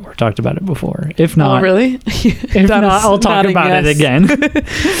before or talked about it before. If not, oh really? If not, I'll talk about it again.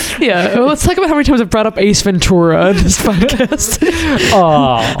 Yeah, well, let's talk about how many times I've brought up Ace Ventura on this podcast.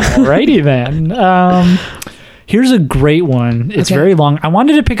 Alrighty then. Here's a great one. It's very long. I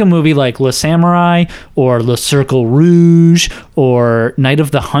wanted to pick a movie like Le Samurai or Le Cercle Rouge or Night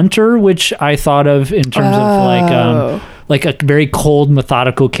of the Hunter, which I thought of in terms of like a very cold,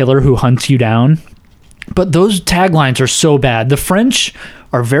 methodical killer who hunts you down. But those taglines are so bad. The French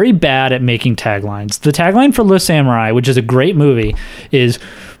are very bad at making taglines. The tagline for Le Samurai, which is a great movie, is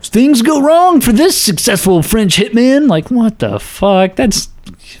 "Things go wrong for this successful French hitman." Like, what the fuck? That's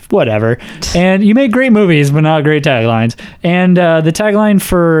whatever. And you make great movies, but not great taglines. And the tagline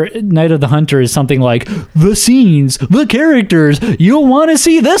for Night of the Hunter is something like, "The scenes, the characters, you'll want to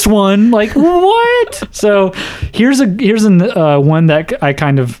see this one." Like, what? So here's one that I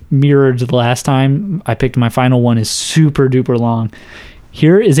kind of mirrored the last time. I picked my final one is super duper long.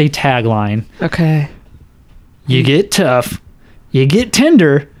 Here is a tagline. Okay. You get tough, you get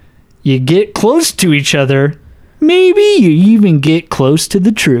tender, you get close to each other. Maybe you even get close to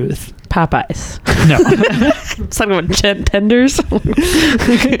the truth. Popeyes. No. Something about tenders.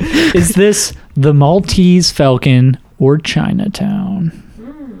 Is this The Maltese Falcon or Chinatown?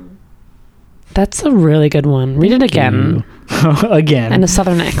 That's a really good one. Read it again. Again. And a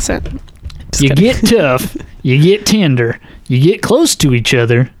southern accent. You get tough, you get tender, you get close to each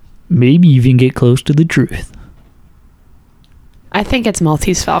other. Maybe you even get close to the truth. I think it's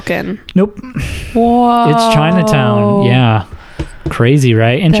Maltese Falcon. Nope. Whoa. It's Chinatown. Yeah. Crazy,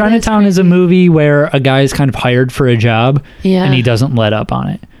 right? And Chinatown is a movie where a guy is kind of hired for a job and he doesn't let up on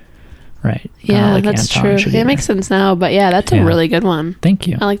it. Right. Yeah, like that's true. It makes sense now, but yeah, that's a really good one. Thank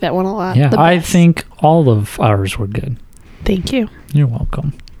you. I like that one a lot. Yeah, I think all of ours were good. Thank you. You're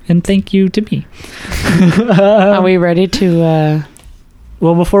welcome. And thank you to me. Are we ready to...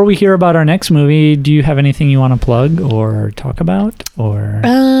 Well, before we hear about our next movie, do you have anything you want to plug or talk about? Or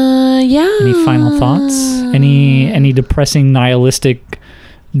yeah. Any final thoughts? Any depressing nihilistic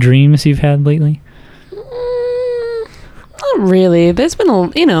dreams you've had lately? Not really. There's been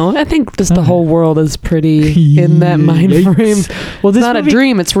I think just the whole world is pretty in that mind frame. Well, it's not a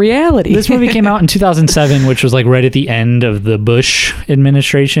dream, it's reality. This movie came out in 2007, which was like right at the end of the Bush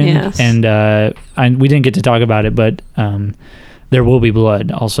administration. Yes. And we didn't get to talk about it, but There Will Be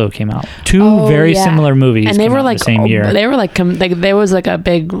Blood also came out. Two very similar movies, and they were like the same year. They were like there was like a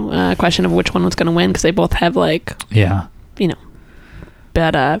big question of which one was going to win because they both have like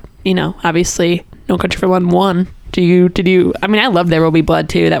but obviously No Country for Old Men won. Did you? I mean, I love There Will Be Blood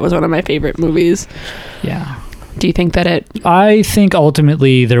too. That was one of my favorite movies. Yeah. Do you think that I think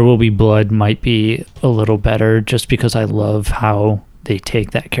ultimately There Will Be Blood might be a little better just because I love how they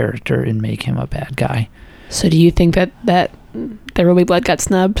take that character and make him a bad guy. So do you think that There Will Be Blood got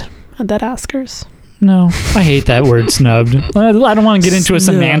snubbed at that Oscars? No, I hate that word snubbed. I don't want to get into a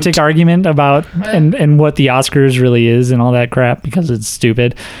semantic argument about and what the Oscars really is and all that crap because it's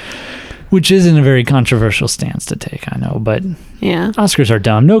stupid, which isn't a very controversial stance to take, I know, but yeah, Oscars are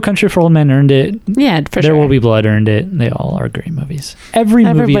dumb. No Country for Old Men earned it. Yeah, for sure. There Will Be Blood earned it. They all are great movies.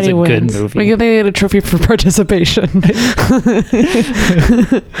 Everybody movie is a good movie. We get a trophy for participation. I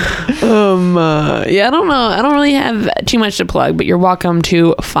don't know. I don't really have too much to plug, but you're welcome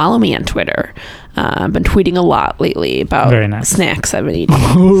to follow me on Twitter. I've been tweeting a lot lately about snacks I've been eating.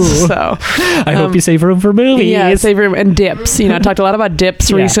 So I hope you save room for movies. Yeah, save room and dips. I talked a lot about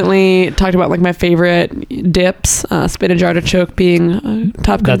dips recently. Talked about like my favorite dips. Spinach artichoke being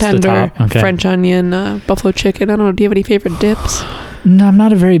top contender. Okay. French onion, buffalo chicken. I don't know. Do you have any favorite dips? No, I'm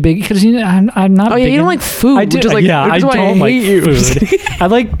not a very big because I'm not. Oh yeah, you don't like food. I don't like food. I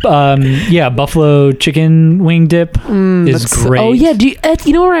like buffalo chicken wing dip is great. Oh yeah, you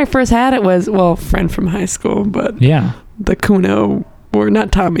know where I first had it was friend from high school, but the Kuno or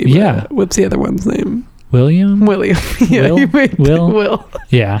not Tommy. But what's the other one's name? William. Yeah, Will.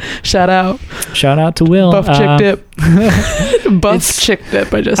 Yeah. Shout out to Will. Buff chick dip. Buff chick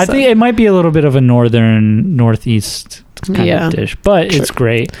dip. I think it might be a little bit of a northeast kind of dish, but it's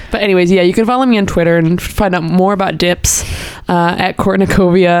great. But anyways, you can follow me on Twitter and find out more about dips at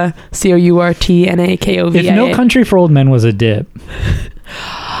Courtnakovia, Courtnakovia. If No Country for Old Men was a dip.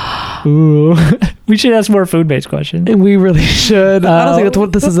 Ooh, we should ask more food-based questions. We really should. I don't think that's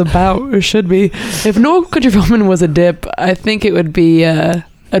what this is about, or should be. If No Country for Old Men was a dip, I think it would be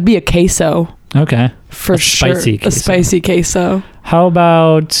it'd be a queso. Okay. For sure. A spicy queso. How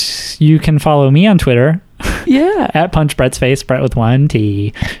about you can follow me on Twitter? Yeah. At Punch Brett's Face, Brett with 1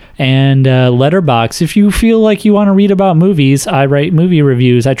 T. And Letterboxd. If you feel like you want to read about movies, I write movie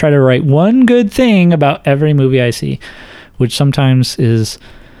reviews. I try to write one good thing about every movie I see, which sometimes is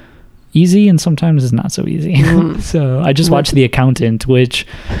easy and sometimes is not so easy. So I just watched The Accountant, which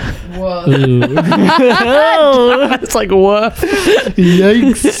it's like what?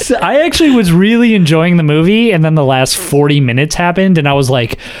 Yikes. I actually was really enjoying the movie, and then the last 40 minutes happened and I was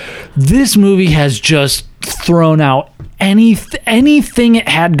like, this movie has just thrown out anything it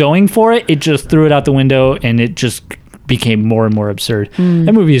had going for it. It just threw it out the window and it just became more and more absurd.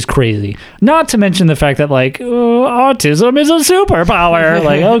 That movie is crazy. Not to mention the fact that autism is a superpower.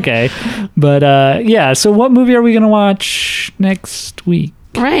 Okay. But so what movie are we going to watch next week?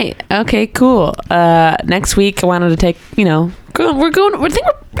 Right. Okay, cool. Next week I wanted to take, I think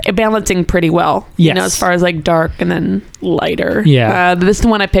we're balancing pretty well. Yes. As far as like dark and then lighter. Yeah. This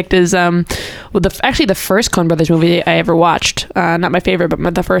one I picked is the first Coen Brothers movie I ever watched. Not my favorite,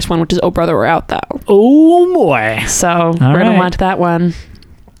 but the first one, which is Oh Brother We're Out Thou. Oh boy. So we're gonna watch that one.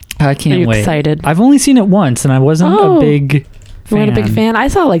 I can't wait. Excited? I've only seen it once and I wasn't a big You weren't a big fan? I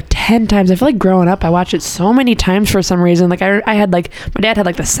saw it like 10 times. I feel like growing up I watched it so many times for some reason. Like I had my dad had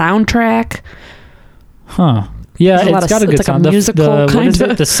like the soundtrack. Huh. Yeah, it's got a good sound. Like a musical what is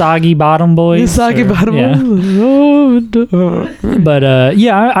it? The Soggy Bottom Boys? The Soggy Bottom Boys. But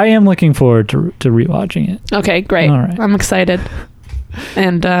I am looking forward to rewatching it. Okay, great. All right. I'm excited.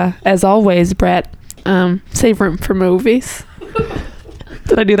 And as always, Brett, save room for movies.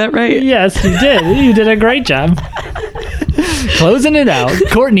 Did I do that right? Yes, you did. You did a great job. Closing it out.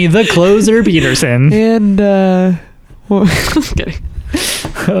 Courtney, the Closer Peterson. And, just kidding.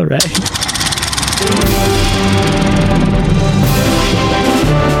 All right.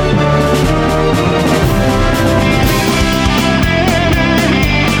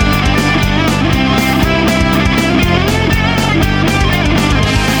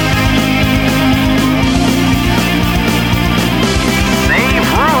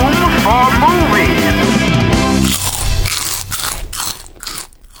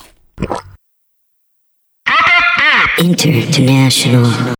 International.